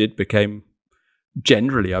everything I did became,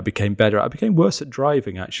 generally, I became better. I became worse at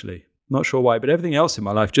driving, actually. Not sure why, but everything else in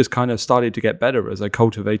my life just kind of started to get better as I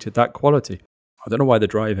cultivated that quality. I don't know why the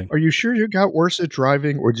driving. Are you sure you got worse at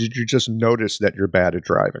driving, or did you just notice that you're bad at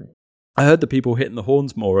driving? I heard the people hitting the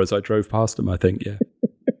horns more as I drove past them, I think, yeah,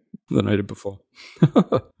 than I did before.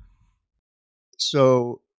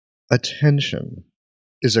 So, attention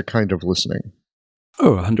is a kind of listening.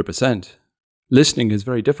 Oh, 100%. Listening is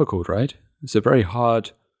very difficult, right? It's a very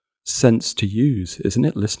hard sense to use, isn't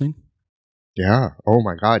it, listening? Yeah. Oh,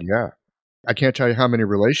 my God, yeah. I can't tell you how many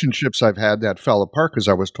relationships I've had that fell apart because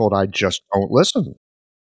I was told I just don't listen.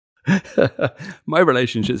 My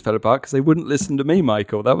relationships fell apart because they wouldn't listen to me,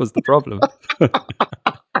 Michael. That was the problem.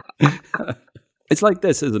 It's like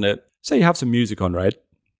this, isn't it? Say you have some music on, right?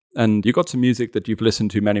 And you've got some music that you've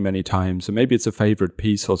listened to many, many times, and maybe it's a favorite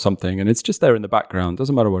piece or something, and it's just there in the background.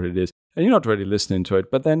 Doesn't matter what it is. And you're not really listening to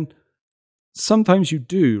it. But then sometimes you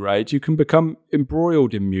do, right? You can become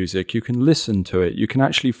embroiled in music. You can listen to it. You can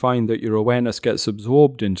actually find that your awareness gets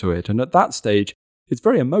absorbed into it. And at that stage, it's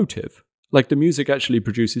very emotive. Like the music actually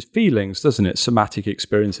produces feelings, doesn't it? Somatic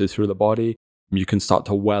experiences through the body. You can start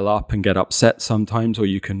to well up and get upset sometimes, or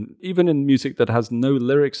you can, even in music that has no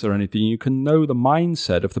lyrics or anything, you can know the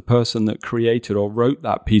mindset of the person that created or wrote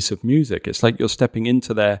that piece of music. It's like you're stepping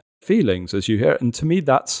into their feelings as you hear it. And to me,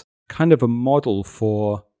 that's kind of a model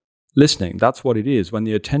for listening. That's what it is. When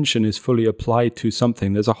the attention is fully applied to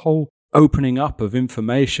something, there's a whole opening up of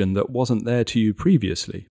information that wasn't there to you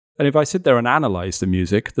previously. And if I sit there and analyze the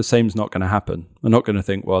music, the same's not going to happen. I'm not going to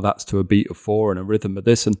think, well, that's to a beat of 4 and a rhythm of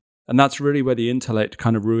this. And that's really where the intellect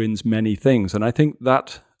kind of ruins many things. And I think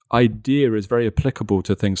that idea is very applicable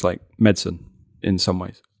to things like medicine in some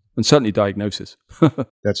ways, and certainly diagnosis.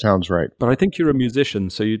 That sounds right. But I think you're a musician,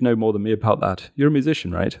 so you'd know more than me about that. You're a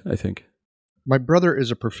musician, right? I think. My brother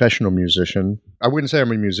is a professional musician. I wouldn't say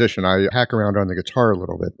I'm a musician. I hack around on the guitar a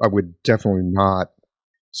little bit. I would definitely not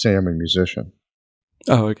say I'm a musician.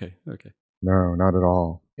 Oh, okay. No, not at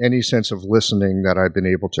all. Any sense of listening that I've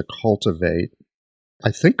been able to cultivate,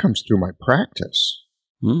 I think, comes through my practice,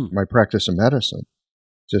 my practice of medicine.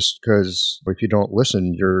 Just because if you don't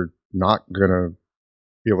listen, you're not going to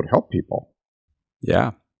be able to help people.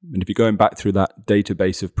 Yeah. And if you're going back through that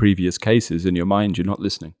database of previous cases in your mind, you're not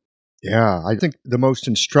listening. Yeah. I think the most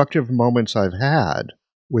instructive moments I've had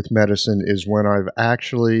with medicine is when I've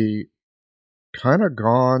actually kind of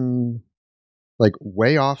gone like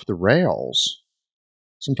way off the rails.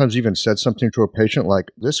 Sometimes even said something to a patient like,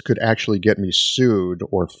 this could actually get me sued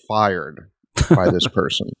or fired by this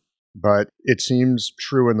person. But it seems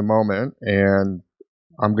true in the moment, and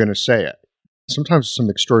I'm going to say it. Sometimes some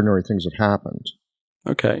extraordinary things have happened.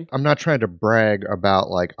 Okay. I'm not trying to brag about,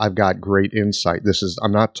 like, I've got great insight.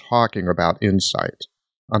 I'm not talking about insight.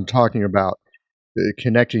 I'm talking about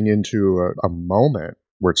connecting into a moment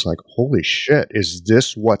where it's like, holy shit, is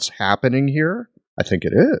this what's happening here? I think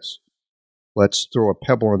it is. Let's throw a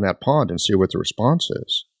pebble in that pond and see what the response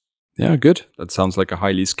is. Yeah, good. That sounds like a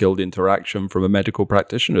highly skilled interaction from a medical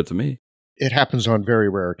practitioner to me. It happens on very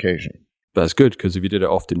rare occasion. That's good, because if you did it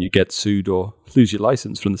often, you get sued or lose your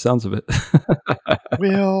license from the sounds of it.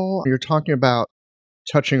 Well, you're talking about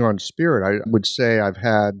touching on spirit. I would say I've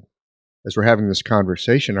had, as we're having this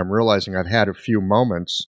conversation, I'm realizing I've had a few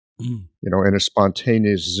moments, in a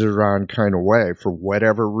spontaneous Ziran kind of way. For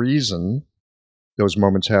whatever reason, those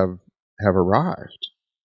moments have arrived.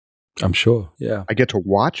 I'm sure, yeah. I get to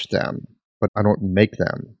watch them, but I don't make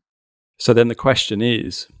them. So then the question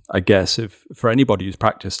is, I guess, if for anybody who's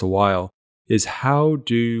practiced a while, is how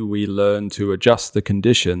do we learn to adjust the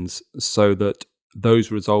conditions so that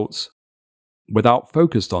those results, without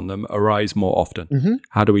focused on them, arise more often? Mm-hmm.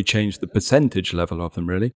 How do we change the percentage level of them,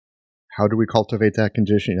 really? How do we cultivate that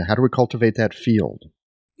condition? How do we cultivate that field?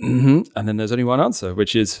 Mm-hmm. And then there's only one answer,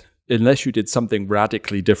 which is, unless you did something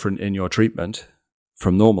radically different in your treatment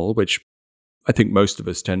from normal, which I think most of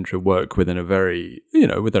us tend to work within a very,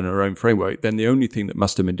 within our own framework, then the only thing that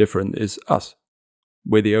must have been different is us.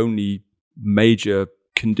 We're the only major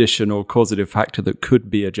condition or causative factor that could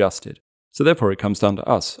be adjusted. So therefore, it comes down to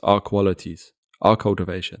us, our qualities, our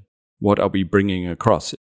cultivation. What are we bringing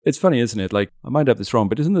across? It's funny, isn't it? Like, I might have this wrong,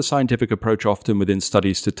 but isn't the scientific approach often within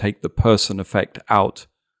studies to take the person effect out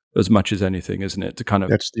as much as anything, isn't it? To kind of...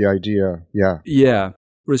 That's the idea, yeah. Yeah.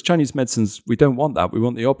 Whereas Chinese medicines, we don't want that. We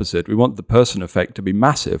want the opposite. We want the person effect to be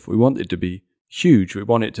massive. We want it to be huge. We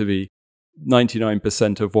want it to be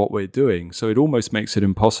 99% of what we're doing. So it almost makes it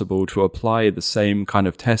impossible to apply the same kind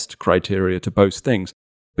of test criteria to both things,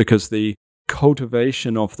 because the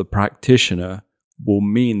cultivation of the practitioner will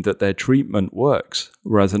mean that their treatment works,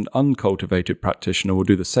 whereas an uncultivated practitioner will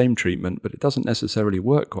do the same treatment, but it doesn't necessarily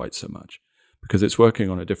work quite so much because it's working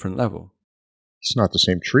on a different level. It's not the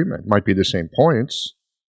same treatment. It might be the same points.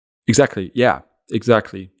 Exactly. Yeah,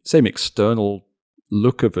 exactly. Same external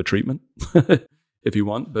look of a treatment, if you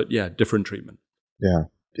want, but yeah, different treatment. Yeah.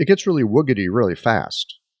 It gets really woogity really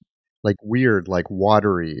fast. Like weird, like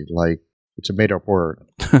watery, like it's a made-up word.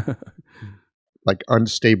 Like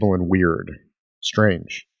unstable and weird.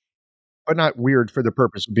 Strange. But not weird for the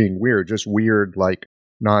purpose of being weird, just weird like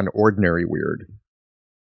non-ordinary weird.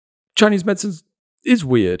 Chinese medicine is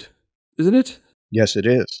weird, isn't it? Yes, it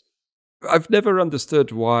is. I've never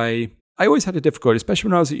understood why. I always had a difficulty, especially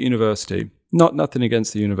when I was at university. Nothing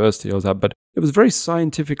against the university I was at, but it was very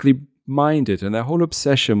scientifically minded, and their whole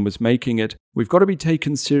obsession was making it, we've got to be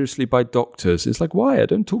taken seriously by doctors. It's like, why? I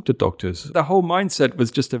don't talk to doctors. The whole mindset was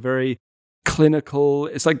just a very clinical,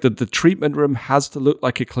 it's like the treatment room has to look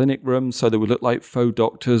like a clinic room, so that we look like faux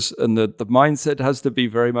doctors, and the mindset has to be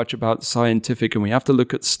very much about scientific, and we have to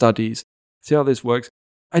look at studies, see how this works.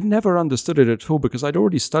 I never understood it at all because I'd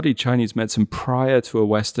already studied Chinese medicine prior to a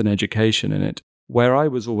Western education in it. where I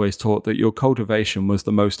was always taught that your cultivation was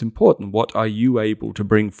the most important. What are you able to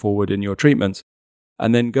bring forward in your treatments?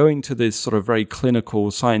 And then going to this sort of very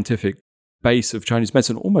clinical, scientific base of Chinese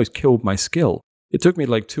medicine almost killed my skill. It took me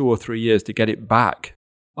like 2 or 3 years to get it back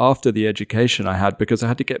after the education I had, because I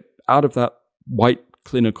had to get out of that white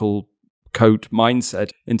clinical coat mindset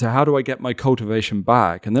into how do I get my cultivation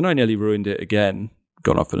back? And then I nearly ruined it again.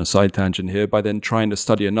 Gone off on a side tangent here by then trying to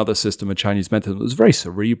study another system of Chinese medicine that was very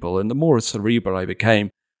cerebral. And the more cerebral I became,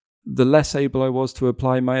 the less able I was to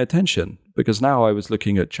apply my attention, because now I was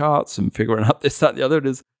looking at charts and figuring out this, that, the other.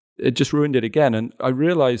 It just ruined it again. And I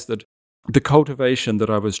realized that the cultivation that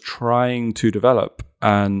I was trying to develop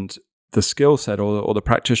and the skill set or the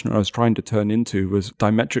practitioner I was trying to turn into was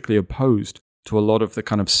diametrically opposed to a lot of the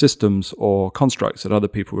kind of systems or constructs that other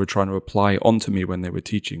people were trying to apply onto me when they were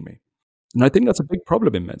teaching me. And I think that's a big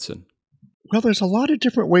problem in medicine. Well, there's a lot of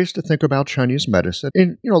different ways to think about Chinese medicine.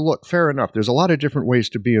 And, look, fair enough. There's a lot of different ways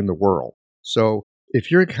to be in the world. So if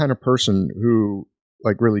you're the kind of person who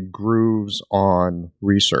really grooves on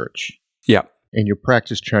research, yeah, and you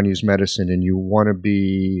practice Chinese medicine and you want to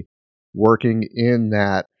be working in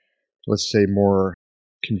that, let's say, more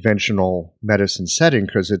conventional medicine setting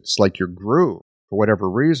because it's like your groove for whatever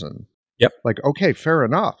reason. Yep. Okay, fair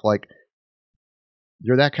enough.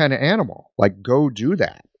 You're that kind of animal. Go do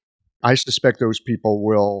that. I suspect those people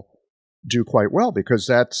will do quite well because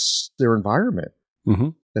that's their environment. Mm-hmm.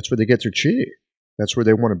 That's where they get their chi. That's where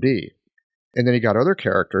they want to be. And then you got other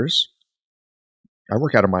characters. I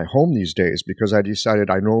work out of my home these days because I decided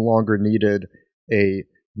I no longer needed a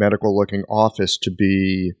medical-looking office to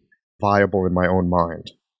be viable in my own mind.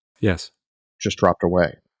 Yes. Just dropped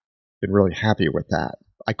away. Been really happy with that.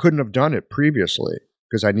 I couldn't have done it previously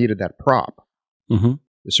because I needed that prop. Mm-hmm.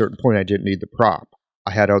 At a certain point, I didn't need the prop.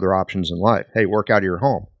 I had other options in life. Hey, work out of your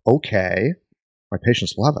home. Okay. My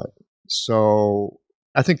patients love it. So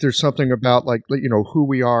I think there's something about who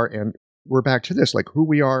we are, and we're back to this, who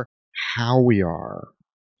we are, how we are.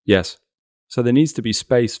 Yes. So there needs to be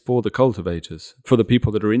space for the cultivators, for the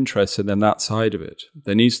people that are interested in that side of it.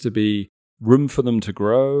 There needs to be room for them to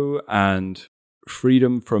grow and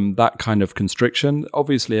freedom from that kind of constriction.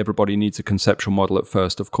 Obviously, everybody needs a conceptual model at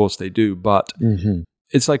first. Of course they do. But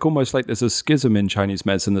it's almost like there's a schism in Chinese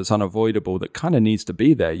medicine that's unavoidable that kind of needs to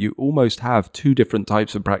be there. You almost have two different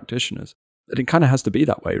types of practitioners. And it kind of has to be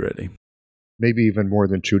that way, really. Maybe even more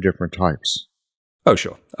than two different types. Oh,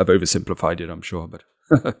 sure. I've oversimplified it, I'm sure. But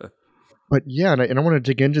But yeah, and I want to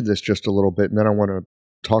dig into this just a little bit, and then I want to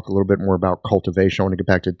talk a little bit more about cultivation. I want to get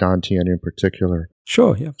back to Dantian in particular.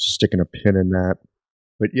 Sure, yeah. Sticking a pin in that.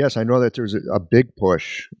 But yes, I know that there's a big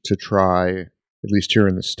push to try, at least here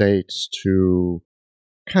in the States, to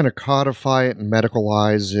kind of codify it and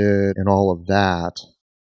medicalize it and all of that.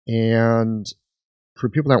 And for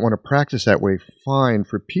people that want to practice that way, fine.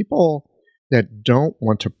 For people that don't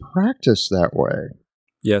want to practice that way,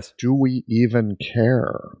 yes. Do we even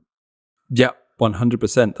care? Yeah,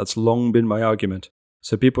 100%. That's long been my argument.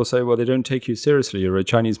 So people say, well, they don't take you seriously. You're a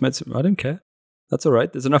Chinese medicine. I don't care. That's all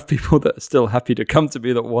right. There's enough people that are still happy to come to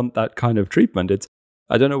me that want that kind of treatment.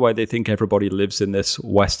 I don't know why they think everybody lives in this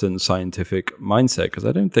Western scientific mindset, because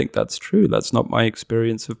I don't think that's true. That's not my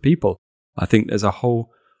experience of people. I think there's a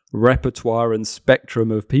whole repertoire and spectrum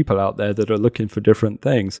of people out there that are looking for different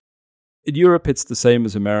things. In Europe, it's the same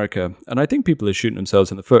as America, and I think people are shooting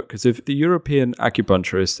themselves in the foot, because if the European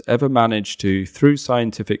acupuncturists ever manage to, through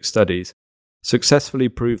scientific studies, successfully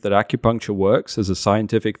prove that acupuncture works as a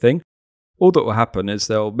scientific thing, all that will happen is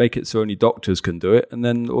they'll make it so only doctors can do it, and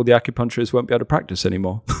then all the acupuncturists won't be able to practice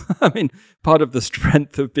anymore. I mean, part of the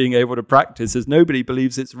strength of being able to practice is nobody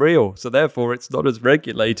believes it's real, so therefore it's not as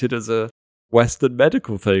regulated as a Western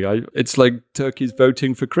medical thing. It's like turkeys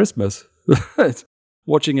voting for Christmas.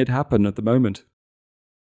 Watching it happen at the moment.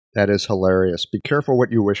 That is hilarious. Be careful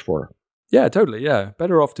what you wish for. Yeah, totally, yeah.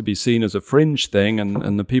 Better off to be seen as a fringe thing,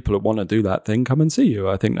 and the people that want to do that thing come and see you.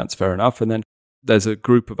 I think that's fair enough. And then there's a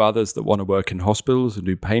group of others that want to work in hospitals and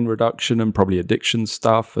do pain reduction and probably addiction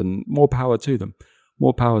stuff, and more power to them.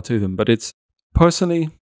 More power to them. But personally,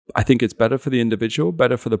 I think it's better for the individual,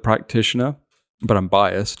 better for the practitioner, but I'm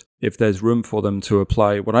biased, if there's room for them to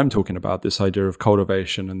apply what I'm talking about, this idea of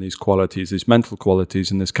cultivation and these qualities, these mental qualities,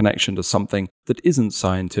 and this connection to something that isn't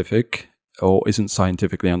scientific or isn't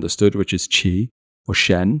scientifically understood, which is qi or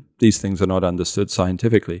shen. These things are not understood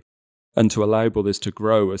scientifically. And to allow all this to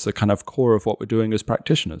grow as the kind of core of what we're doing as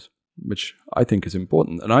practitioners, which I think is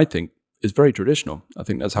important and I think is very traditional. I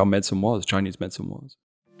think that's how medicine was, Chinese medicine was.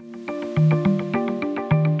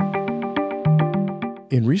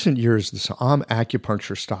 In recent years, the Sa'am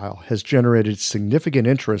acupuncture style has generated significant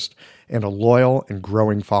interest and a loyal and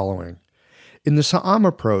growing following. In the Sa'am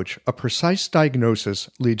approach, a precise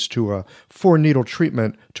diagnosis leads to a 4-needle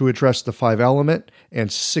treatment to address the 5-element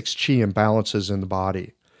and 6 qi imbalances in the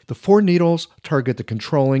body. The 4 needles target the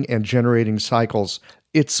controlling and generating cycles.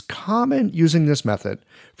 It's common using this method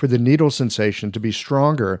for the needle sensation to be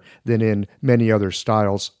stronger than in many other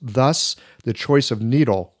styles. Thus, the choice of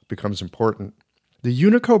needle becomes important. The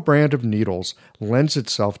Unico brand of needles lends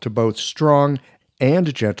itself to both strong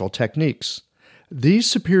and gentle techniques.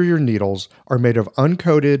 These superior needles are made of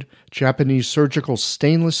uncoated Japanese surgical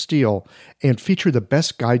stainless steel and feature the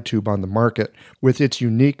best guide tube on the market with its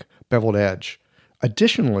unique beveled edge.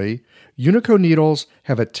 Additionally, Unico needles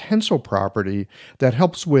have a tensile property that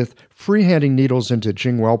helps with freehanding needles into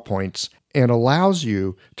Jingwell points and allows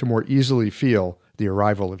you to more easily feel the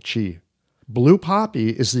arrival of qi. Blue Poppy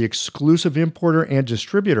is the exclusive importer and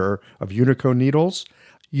distributor of Unico needles.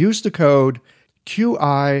 Use the code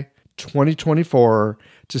QI2024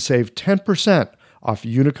 to save 10% off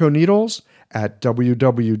Unico needles at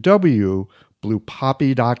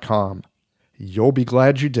www.bluepoppy.com. You'll be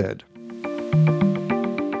glad you did.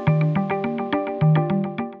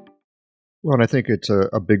 Well, and I think it's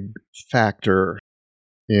a big factor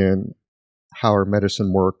in how our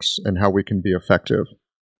medicine works and how we can be effective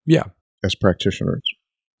as practitioners.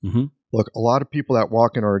 Mm-hmm. Look, a lot of people that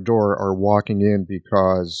walk in our door are walking in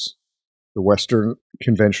because the Western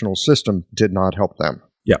conventional system did not help them.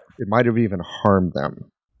 Yeah. It might have even harmed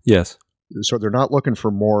them. Yes. So they're not looking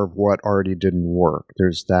for more of what already didn't work.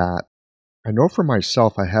 There's that. I know for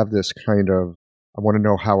myself, I have this kind of, I want to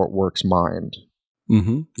know how it works mind.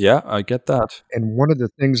 Mm-hmm. Yeah, I get that. And one of the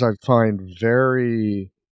things I find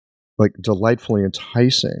very delightfully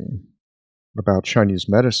enticing about Chinese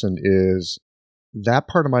medicine is that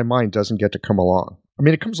part of my mind doesn't get to come along. I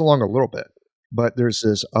mean, it comes along a little bit, but there's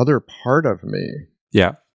this other part of me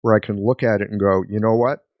where I can look at it and go, you know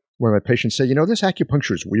what? When my patients say, this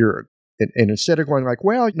acupuncture is weird. And instead of going like,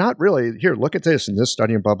 well, not really. Here, look at this and this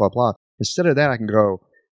study and blah, blah, blah. Instead of that, I can go,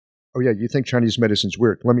 oh yeah, you think Chinese medicine's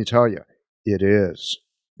weird. Let me tell you, it is.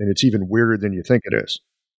 And it's even weirder than you think it is.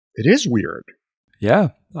 It is weird. Yeah,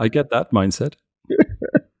 I get that mindset.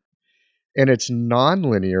 And it's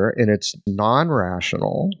nonlinear and it's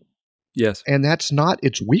non-rational. Yes. And that's not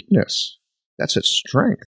its weakness. That's its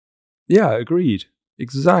strength. Yeah, agreed.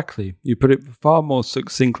 Exactly. You put it far more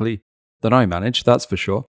succinctly than I managed, that's for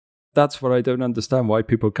sure. That's what I don't understand, why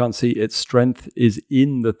people can't see its strength is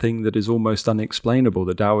in the thing that is almost unexplainable.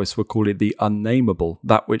 The Taoists would call it the unnameable,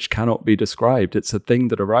 that which cannot be described. It's a thing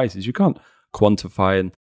that arises. You can't quantify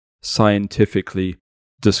and scientifically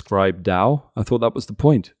describe Tao. I thought that was the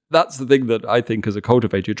point. That's the thing that I think as a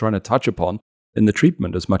cultivator you're trying to touch upon in the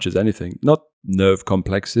treatment as much as anything, not nerve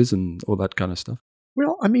complexes and all that kind of stuff.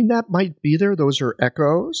 Well, I mean, that might be there. Those are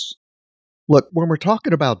echoes. Look, when we're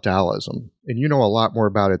talking about Taoism, and you know a lot more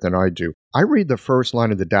about it than I do, I read the first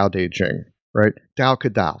line of the Tao Te Ching, right? Tao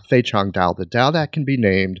Ke Tao, Fei Chang Tao. The Tao that can be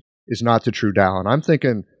named is not the true Tao. And I'm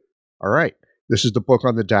thinking, all right, this is the book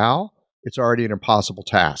on the Tao. It's already an impossible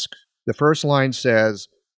task. The first line says,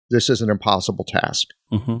 this is an impossible task.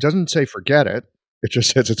 Mm-hmm. It doesn't say forget it. It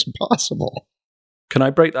just says it's impossible. Can I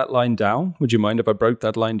break that line down? Would you mind if I broke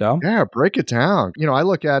that line down? Yeah, break it down. I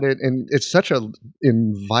look at it and it's such a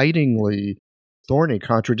invitingly thorny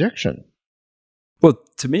contradiction. Well,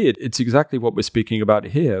 to me, it's exactly what we're speaking about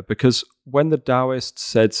here, because when the Taoists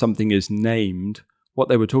said something is named, what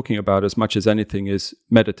they were talking about as much as anything is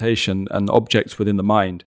meditation and objects within the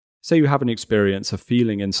mind. Say you have an experience, a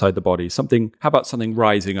feeling inside the body, how about something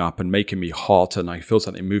rising up and making me hot and I feel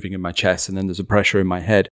something moving in my chest and then there's a pressure in my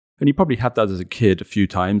head. And you probably had that as a kid a few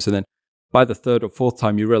times. And then by the third or fourth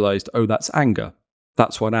time you realized, oh, that's anger.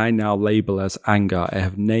 That's what I now label as anger. I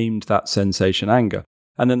have named that sensation anger.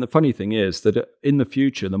 And then the funny thing is that in the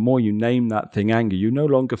future, the more you name that thing anger, you no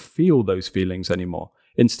longer feel those feelings anymore.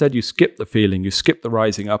 Instead, you skip the feeling, you skip the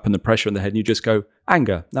rising up and the pressure in the head, and you just go,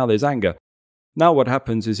 anger. Now there's anger. Now what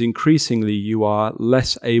happens is increasingly you are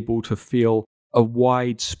less able to feel a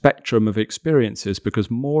wide spectrum of experiences because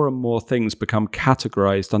more and more things become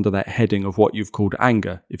categorized under that heading of what you've called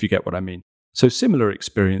anger, if you get what I mean. So similar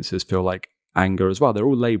experiences feel like anger as well. They're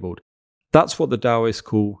all labeled. That's what the Taoists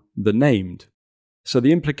call the named. So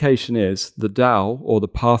the implication is the Tao, or the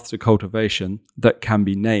path to cultivation that can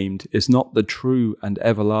be named, is not the true and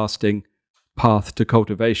everlasting path to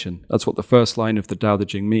cultivation. That's what the first line of the Tao Te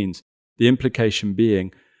Ching means. The implication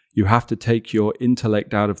being you have to take your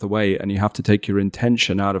intellect out of the way and you have to take your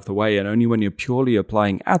intention out of the way. And only when you're purely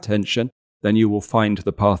applying attention, then you will find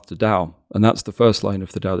the path to Tao. And that's the first line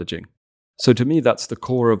of the Tao Te Ching. So to me, that's the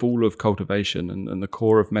core of all of cultivation and the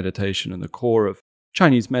core of meditation and the core of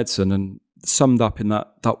Chinese medicine, and summed up in that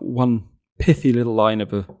one pithy little line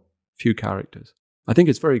of a few characters. I think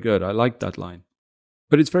it's very good. I like that line.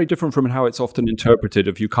 But it's very different from how it's often interpreted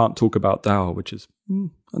of you can't talk about Tao, which is,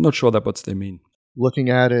 I'm not sure that's what they mean. Looking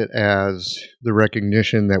at it as the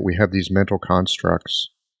recognition that we have these mental constructs,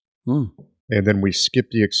 and then we skip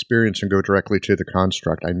the experience and go directly to the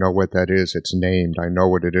construct. I know what that is. It's named. I know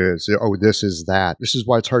what it is. Oh, this is that. This is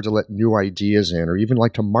why it's hard to let new ideas in or even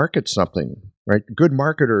like to market something, right? Good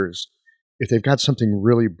marketers, if they've got something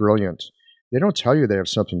really brilliant, they don't tell you they have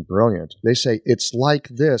something brilliant. They say it's like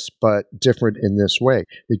this, but different in this way.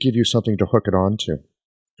 They give you something to hook it onto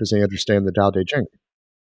because they understand the Tao Te Ching.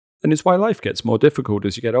 And it's why life gets more difficult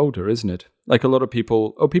as you get older, isn't it? Like a lot of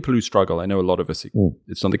people, people who struggle, I know a lot of us,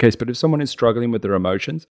 it's not the case, but if someone is struggling with their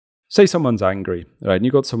emotions, say someone's angry, right, and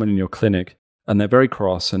you've got someone in your clinic and they're very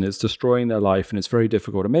cross and it's destroying their life and it's very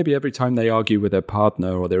difficult, and maybe every time they argue with their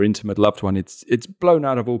partner or their intimate loved one, it's blown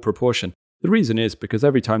out of all proportion. The reason is because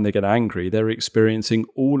every time they get angry, they're experiencing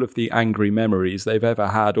all of the angry memories they've ever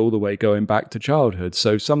had all the way going back to childhood.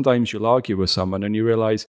 So sometimes you'll argue with someone and you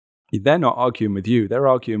realize they're not arguing with you. They're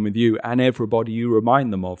arguing with you and everybody you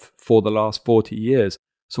remind them of for the last 40 years.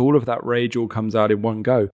 So all of that rage all comes out in one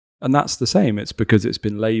go. And that's the same. It's because it's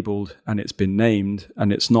been labeled and it's been named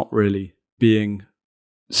and it's not really being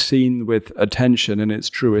seen with attention in its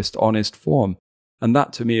truest, honest form. And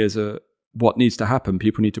that to me is what needs to happen.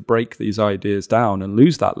 People need to break these ideas down and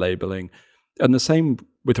lose that labeling. And the same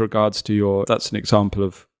with regards to that's an example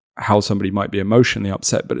of how somebody might be emotionally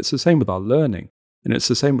upset, but it's the same with our learning. And it's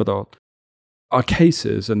the same with our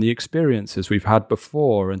cases and the experiences we've had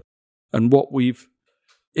before and what we've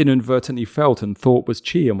inadvertently felt and thought was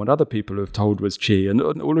chi and what other people have told was chi. And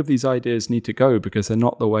all of these ideas need to go because they're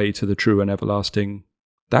not the way to the true and everlasting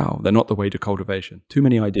Tao. They're not the way to cultivation. Too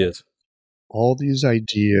many ideas. All these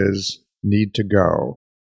ideas need to go.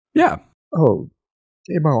 Yeah. Oh,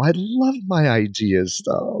 Demo, I love my ideas,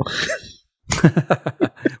 though.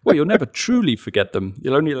 Well, you'll never truly forget them.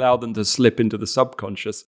 You'll only allow them to slip into the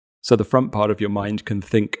subconscious so the front part of your mind can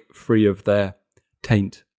think free of their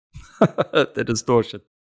taint, their distortion.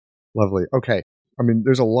 Lovely. Okay. I mean,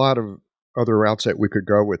 there's a lot of other routes that we could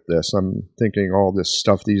go with this. I'm thinking all this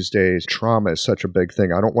stuff these days. Trauma is such a big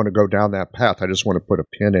thing. I don't want to go down that path. I just want to put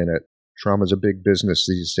a pin in it. Trauma is a big business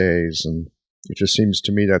these days, and it just seems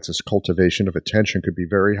to me that this cultivation of attention could be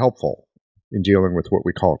very helpful in dealing with what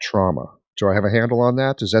we call trauma. Do I have a handle on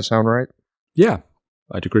that? Does that sound right? Yeah,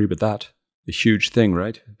 I'd agree with that. A huge thing,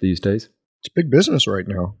 right, these days? It's big business right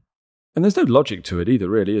now. And there's no logic to it either,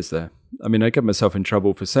 really, is there? I mean, I get myself in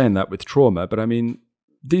trouble for saying that with trauma, but I mean,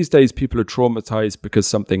 these days people are traumatized because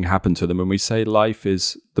something happened to them, and we say life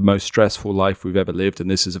is the most stressful life we've ever lived, and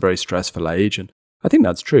this is a very stressful age, and I think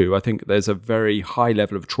that's true. I think there's a very high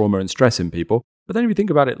level of trauma and stress in people, but then if you think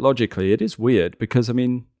about it logically, it is weird, because, I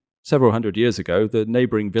mean, several hundred years ago, the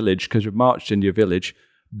neighboring village could have marched into your village,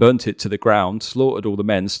 burnt it to the ground, slaughtered all the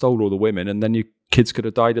men, stole all the women, and then your kids could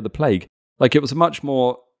have died of the plague. Like, it was a much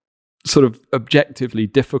more sort of objectively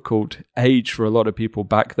difficult age for a lot of people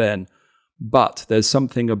back then. But there's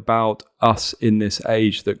something about us in this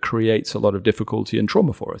age that creates a lot of difficulty and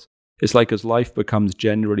trauma for us. It's like as life becomes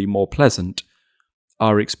generally more pleasant,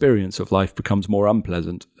 our experience of life becomes more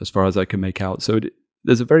unpleasant, as far as I can make out. So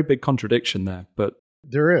there's a very big contradiction there. But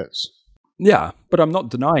there is. Yeah, but I'm not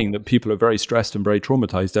denying that people are very stressed and very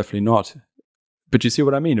traumatized, definitely not. But you see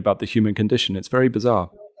what I mean about the human condition? It's very bizarre.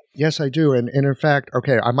 Yes, I do. And in fact,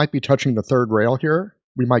 okay, I might be touching the third rail here.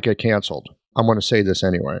 We might get canceled. I'm going to say this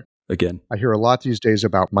anyway. Again. I hear a lot these days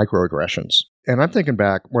about microaggressions. And I'm thinking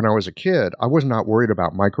back when I was a kid, I was not worried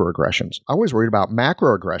about microaggressions. I was worried about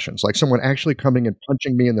macroaggressions, like someone actually coming and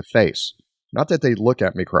punching me in the face. Not that they look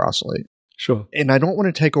at me crossly. Sure. And I don't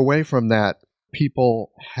want to take away from that.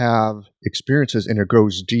 People have experiences and it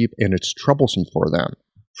goes deep and it's troublesome for them,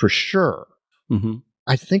 for sure. Mm-hmm.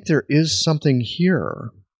 I think there is something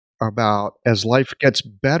here about as life gets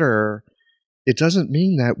better, it doesn't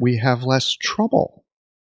mean that we have less trouble.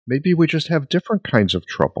 Maybe we just have different kinds of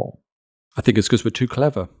trouble. I think it's because we're too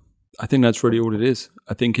clever. I think that's really all it is.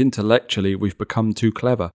 I think intellectually we've become too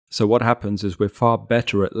clever. So what happens is we're far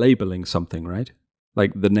better at labeling something, right?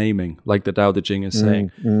 Like the naming, like the Tao Te Ching is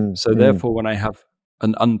saying. So therefore, when I have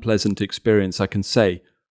an unpleasant experience, I can say,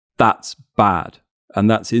 that's bad. And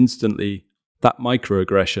that's instantly, that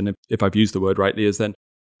microaggression, if I've used the word rightly, is then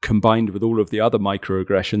combined with all of the other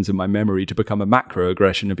microaggressions in my memory to become a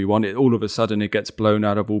macroaggression, if you want it. All of a sudden, it gets blown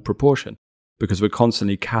out of all proportion because we're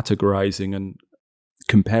constantly categorizing and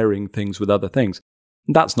comparing things with other things.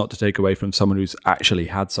 And that's not to take away from someone who's actually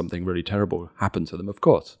had something really terrible happen to them. Of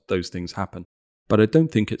course, those things happen. But I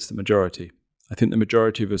don't think it's the majority. I think the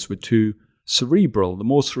majority of us were too cerebral. The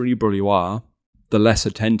more cerebral you are, the less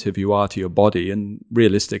attentive you are to your body, and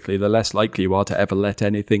realistically, the less likely you are to ever let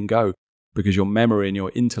anything go, because your memory and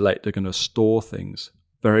your intellect are going to store things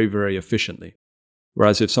very, very efficiently.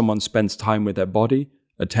 Whereas if someone spends time with their body,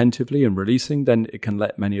 attentively and releasing, then it can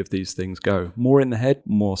let many of these things go. More in the head,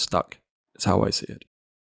 more stuck. That's how I see it.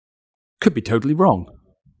 Could be totally wrong.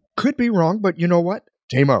 Could be wrong, but you know what?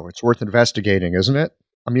 Damo, it's worth investigating, isn't it?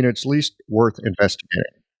 I mean, it's at least worth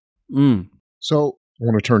investigating. So I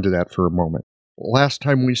want to turn to that for a moment. Last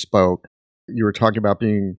time we spoke, you were talking about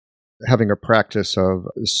having a practice of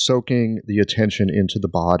soaking the attention into the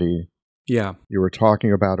body. Yeah. You were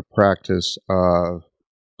talking about a practice of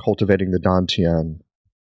cultivating the Dantian,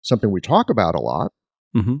 something we talk about a lot.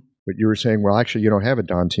 Mm-hmm. But you were saying, well, actually, you don't have a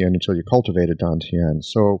Dantian until you cultivate a Dantian.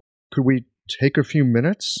 So could we take a few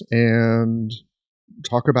minutes and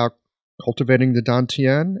talk about cultivating the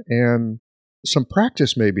Dantian and some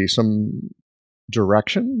practice, maybe some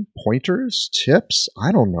direction, pointers, tips,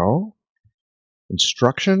 I don't know,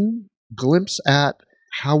 instruction, glimpse at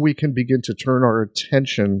how we can begin to turn our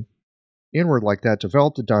attention inward like that,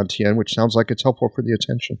 develop the Dantian, which sounds like it's helpful for the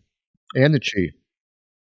attention and the Qi.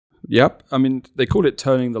 Yep. I mean, they call it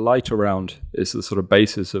turning the light around is the sort of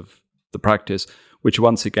basis of the practice, which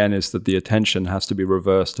once again is that the attention has to be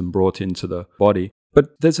reversed and brought into the body.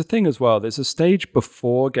 But there's a thing as well. There's a stage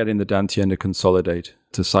before getting the Dantian to consolidate,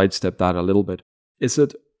 to sidestep that a little bit, is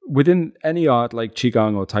that within any art like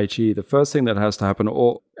Qigong or Tai Chi, the first thing that has to happen,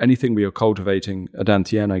 or anything we are cultivating, a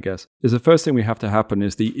Dantian, I guess, is the first thing we have to happen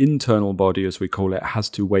is the internal body, as we call it, has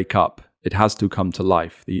to wake up. It has to come to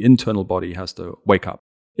life. The internal body has to wake up.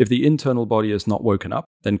 If the internal body is not woken up,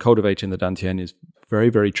 then cultivating the Dantian is very,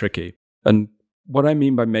 very tricky. And what I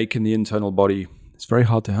mean by making the internal body, it's very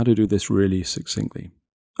hard to how to do this really succinctly.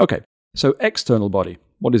 Okay, so external body.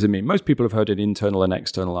 What does it mean? Most people have heard it internal and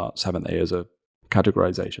external arts, haven't they, as a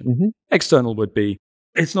categorization? Mm-hmm. External would be,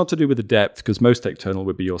 it's not to do with the depth, because most external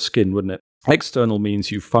would be your skin, wouldn't it? External means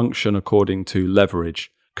you function according to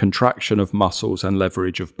leverage, contraction of muscles and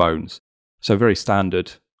leverage of bones. So very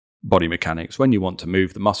standard body mechanics. When you want to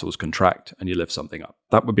move, the muscles contract and you lift something up.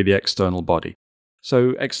 That would be the external body.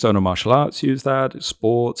 So external martial arts use that,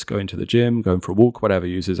 sports, going to the gym, going for a walk, whatever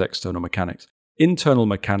uses external mechanics. Internal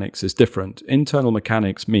mechanics is different. Internal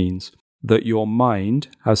mechanics means that your mind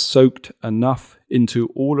has soaked enough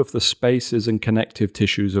into all of the spaces and connective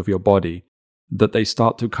tissues of your body that they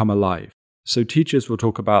start to come alive. So teachers will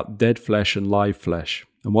talk about dead flesh and live flesh.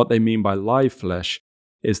 And what they mean by live flesh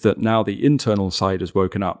is that now the internal side has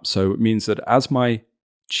woken up. So it means that as my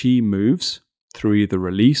qi moves through either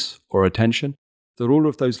release or attention, that all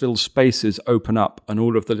of those little spaces open up and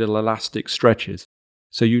all of the little elastic stretches.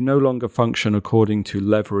 So you no longer function according to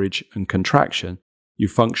leverage and contraction. You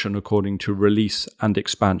function according to release and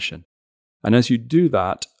expansion. And as you do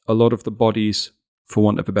that, a lot of the body's, for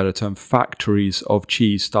want of a better term, factories of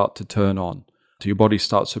qi start to turn on. So your body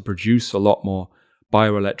starts to produce a lot more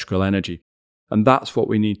bioelectrical energy. And that's what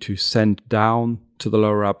we need to send down to the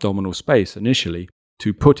lower abdominal space initially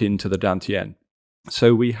to put into the Dantian.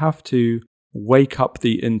 So we have to wake up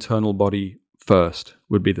the internal body first,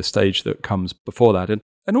 would be the stage that comes before that.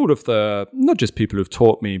 And all of the, not just people who've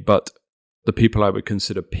taught me, but the people I would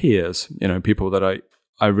consider peers, people that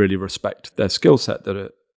I really respect their skill set, that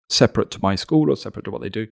are separate to my school or separate to what they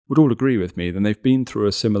do, would all agree with me. Then they've been through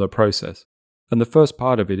a similar process. And the first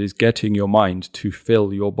part of it is getting your mind to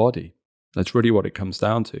fill your body. That's really what it comes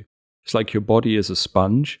down to. It's like your body is a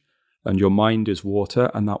sponge and your mind is water,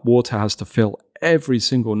 and that water has to fill every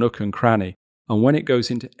single nook and cranny. And when it goes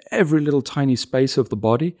into every little tiny space of the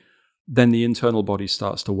body, then the internal body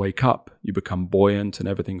starts to wake up. You become buoyant and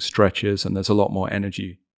everything stretches and there's a lot more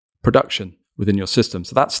energy production within your system.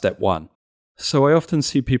 So that's step one. So I often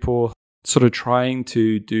see people sort of trying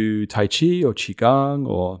to do Tai Chi or Qigong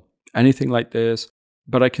or anything like this,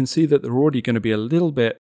 but I can see that they're already going to be a little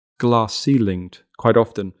bit glass ceilinged quite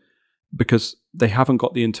often because they haven't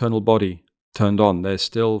got the internal body turned on. They're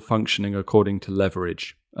still functioning according to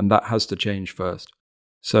leverage, and that has to change first.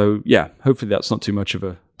 So yeah, hopefully that's not too much of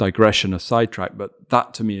a digression, a sidetrack, but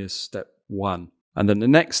that to me is step one. And then the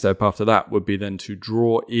next step after that would be then to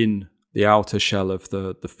draw in the outer shell of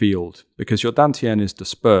the field, because your Dantian is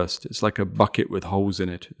dispersed. It's like a bucket with holes in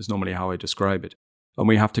it, is normally how I describe it. And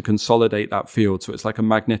we have to consolidate that field. So it's like a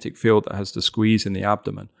magnetic field that has to squeeze in the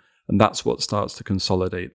abdomen. And that's what starts to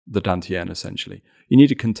consolidate the Dantian, essentially. You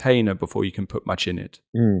need a container before you can put much in it,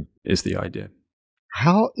 is the idea.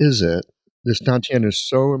 How is it this Dantian is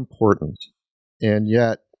so important, and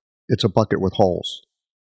yet it's a bucket with holes?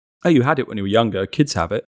 Oh, you had it when you were younger. Kids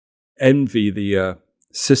have it. Envy the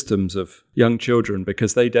systems of young children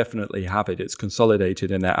because they definitely have it. It's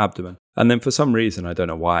consolidated in their abdomen. And then for some reason, I don't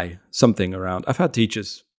know why, something around,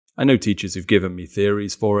 I know teachers who've given me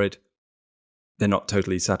theories for it. They're not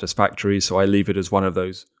totally satisfactory, so I leave it as one of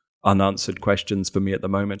those unanswered questions for me at the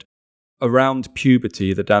moment. Around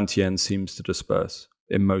puberty, the dantian seems to disperse.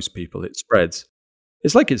 In most people, it spreads.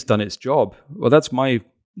 It's like it's done its job. Well, that's my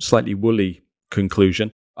slightly woolly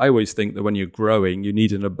conclusion. I always think that when you're growing, you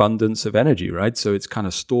need an abundance of energy, right? So it's kind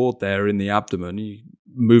of stored there in the abdomen,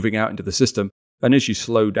 moving out into the system. And as you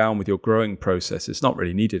slow down with your growing process, it's not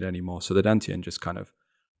really needed anymore. So the dantian just kind of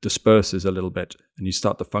disperses a little bit and you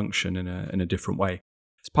start to function in a different way.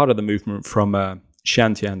 It's part of the movement from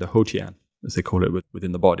Shantian to Hotian, as they call it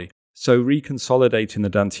within the body. So reconsolidating the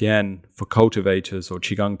dantian for cultivators or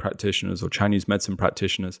Qigong practitioners or Chinese medicine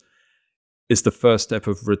practitioners is the first step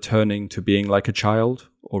of returning to being like a child,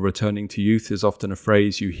 or returning to youth is often a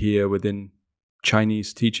phrase you hear within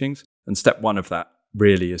Chinese teachings. And step one of that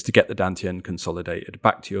really is to get the dantian consolidated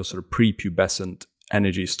back to your sort of prepubescent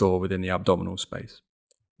energy store within the abdominal space.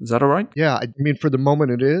 Is that all right? Yeah, I mean, for the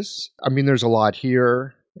moment it is. I mean, there's a lot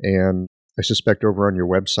here, and I suspect over on your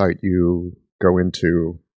website you go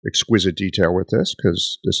into exquisite detail with this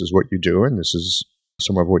because this is what you do and this is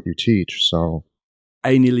some of what you teach. So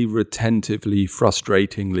anally, retentively,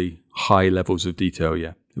 frustratingly high levels of detail,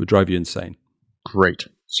 yeah. It would drive you insane. Great.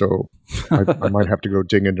 So I might have to go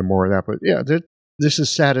dig into more of that. But yeah, this is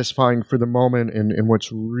satisfying for the moment. And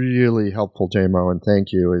what's really helpful, Damo, and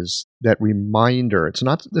thank you, is that reminder.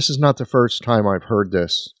 This is not the first time I've heard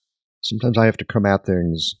this. Sometimes I have to come at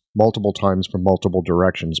things multiple times from multiple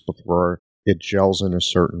directions before it gels in a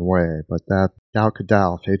certain way. But that Dao Ke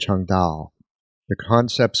Dao, Fei Cheng Dao, the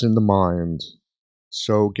concepts in the mind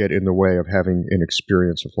so get in the way of having an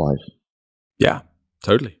experience of life. Yeah,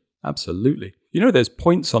 totally. Absolutely. There's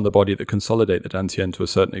points on the body that consolidate the dantian to a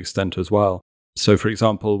certain extent as well. So, for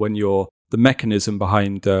example, when the mechanism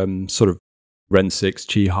behind sort of Ren 6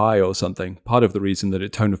 Qi High or something, part of the reason that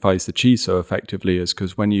it tonifies the Qi so effectively is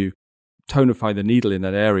because when you tonify the needle in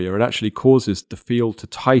that area, it actually causes the field to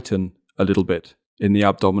tighten a little bit in the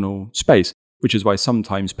abdominal space, which is why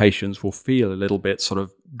sometimes patients will feel a little bit sort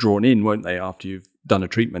of drawn in, won't they, after you've done a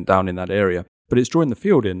treatment down in that area. But it's drawing the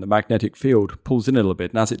field in, the magnetic field pulls in a little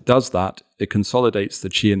bit. And as it does that, it consolidates the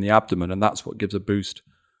Qi in the abdomen, and that's what gives a boost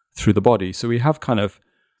through the body. So we have kind of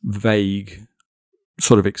vague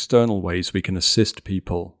sort of external ways we can assist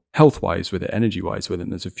people health-wise with it, energy-wise with it.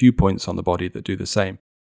 And there's a few points on the body that do the same.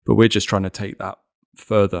 But we're just trying to take that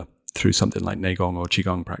further through something like Neigong or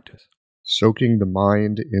Qigong practice. Soaking the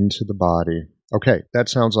mind into the body. Okay, that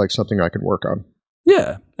sounds like something I could work on.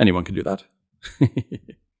 Yeah, anyone can do that.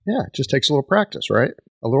 Yeah, it just takes a little practice, right?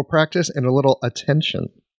 A little practice and a little attention.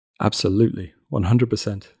 Absolutely,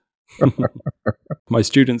 100%. My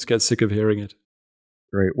students get sick of hearing it.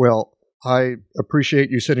 Great. Well, I appreciate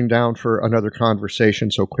you sitting down for another conversation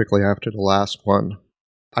so quickly after the last one.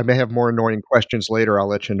 I may have more annoying questions later, I'll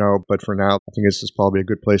let you know, but for now, I think this is probably a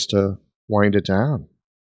good place to wind it down.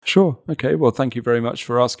 Sure. Okay. Well, thank you very much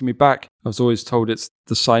for asking me back. I was always told it's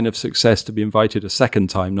the sign of success to be invited a second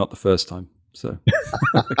time, not the first time. So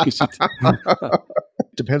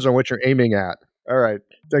depends on what you're aiming at. All right.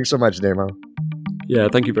 Thanks so much, Damo. Yeah,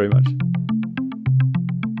 thank you very much.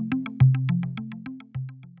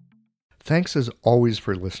 Thanks as always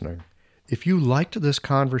for listening. If you liked this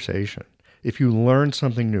conversation, if you learned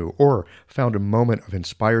something new or found a moment of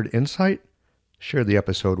inspired insight, share the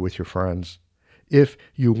episode with your friends. If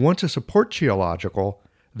you want to support Qiological,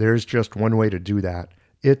 there's just one way to do that.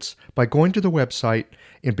 It's by going to the website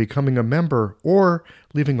and becoming a member or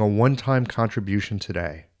leaving a one-time contribution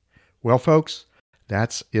today. Well, folks,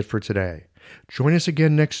 that's it for today. Join us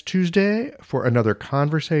again next Tuesday for another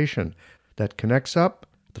conversation that connects up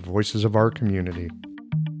the voices of our community.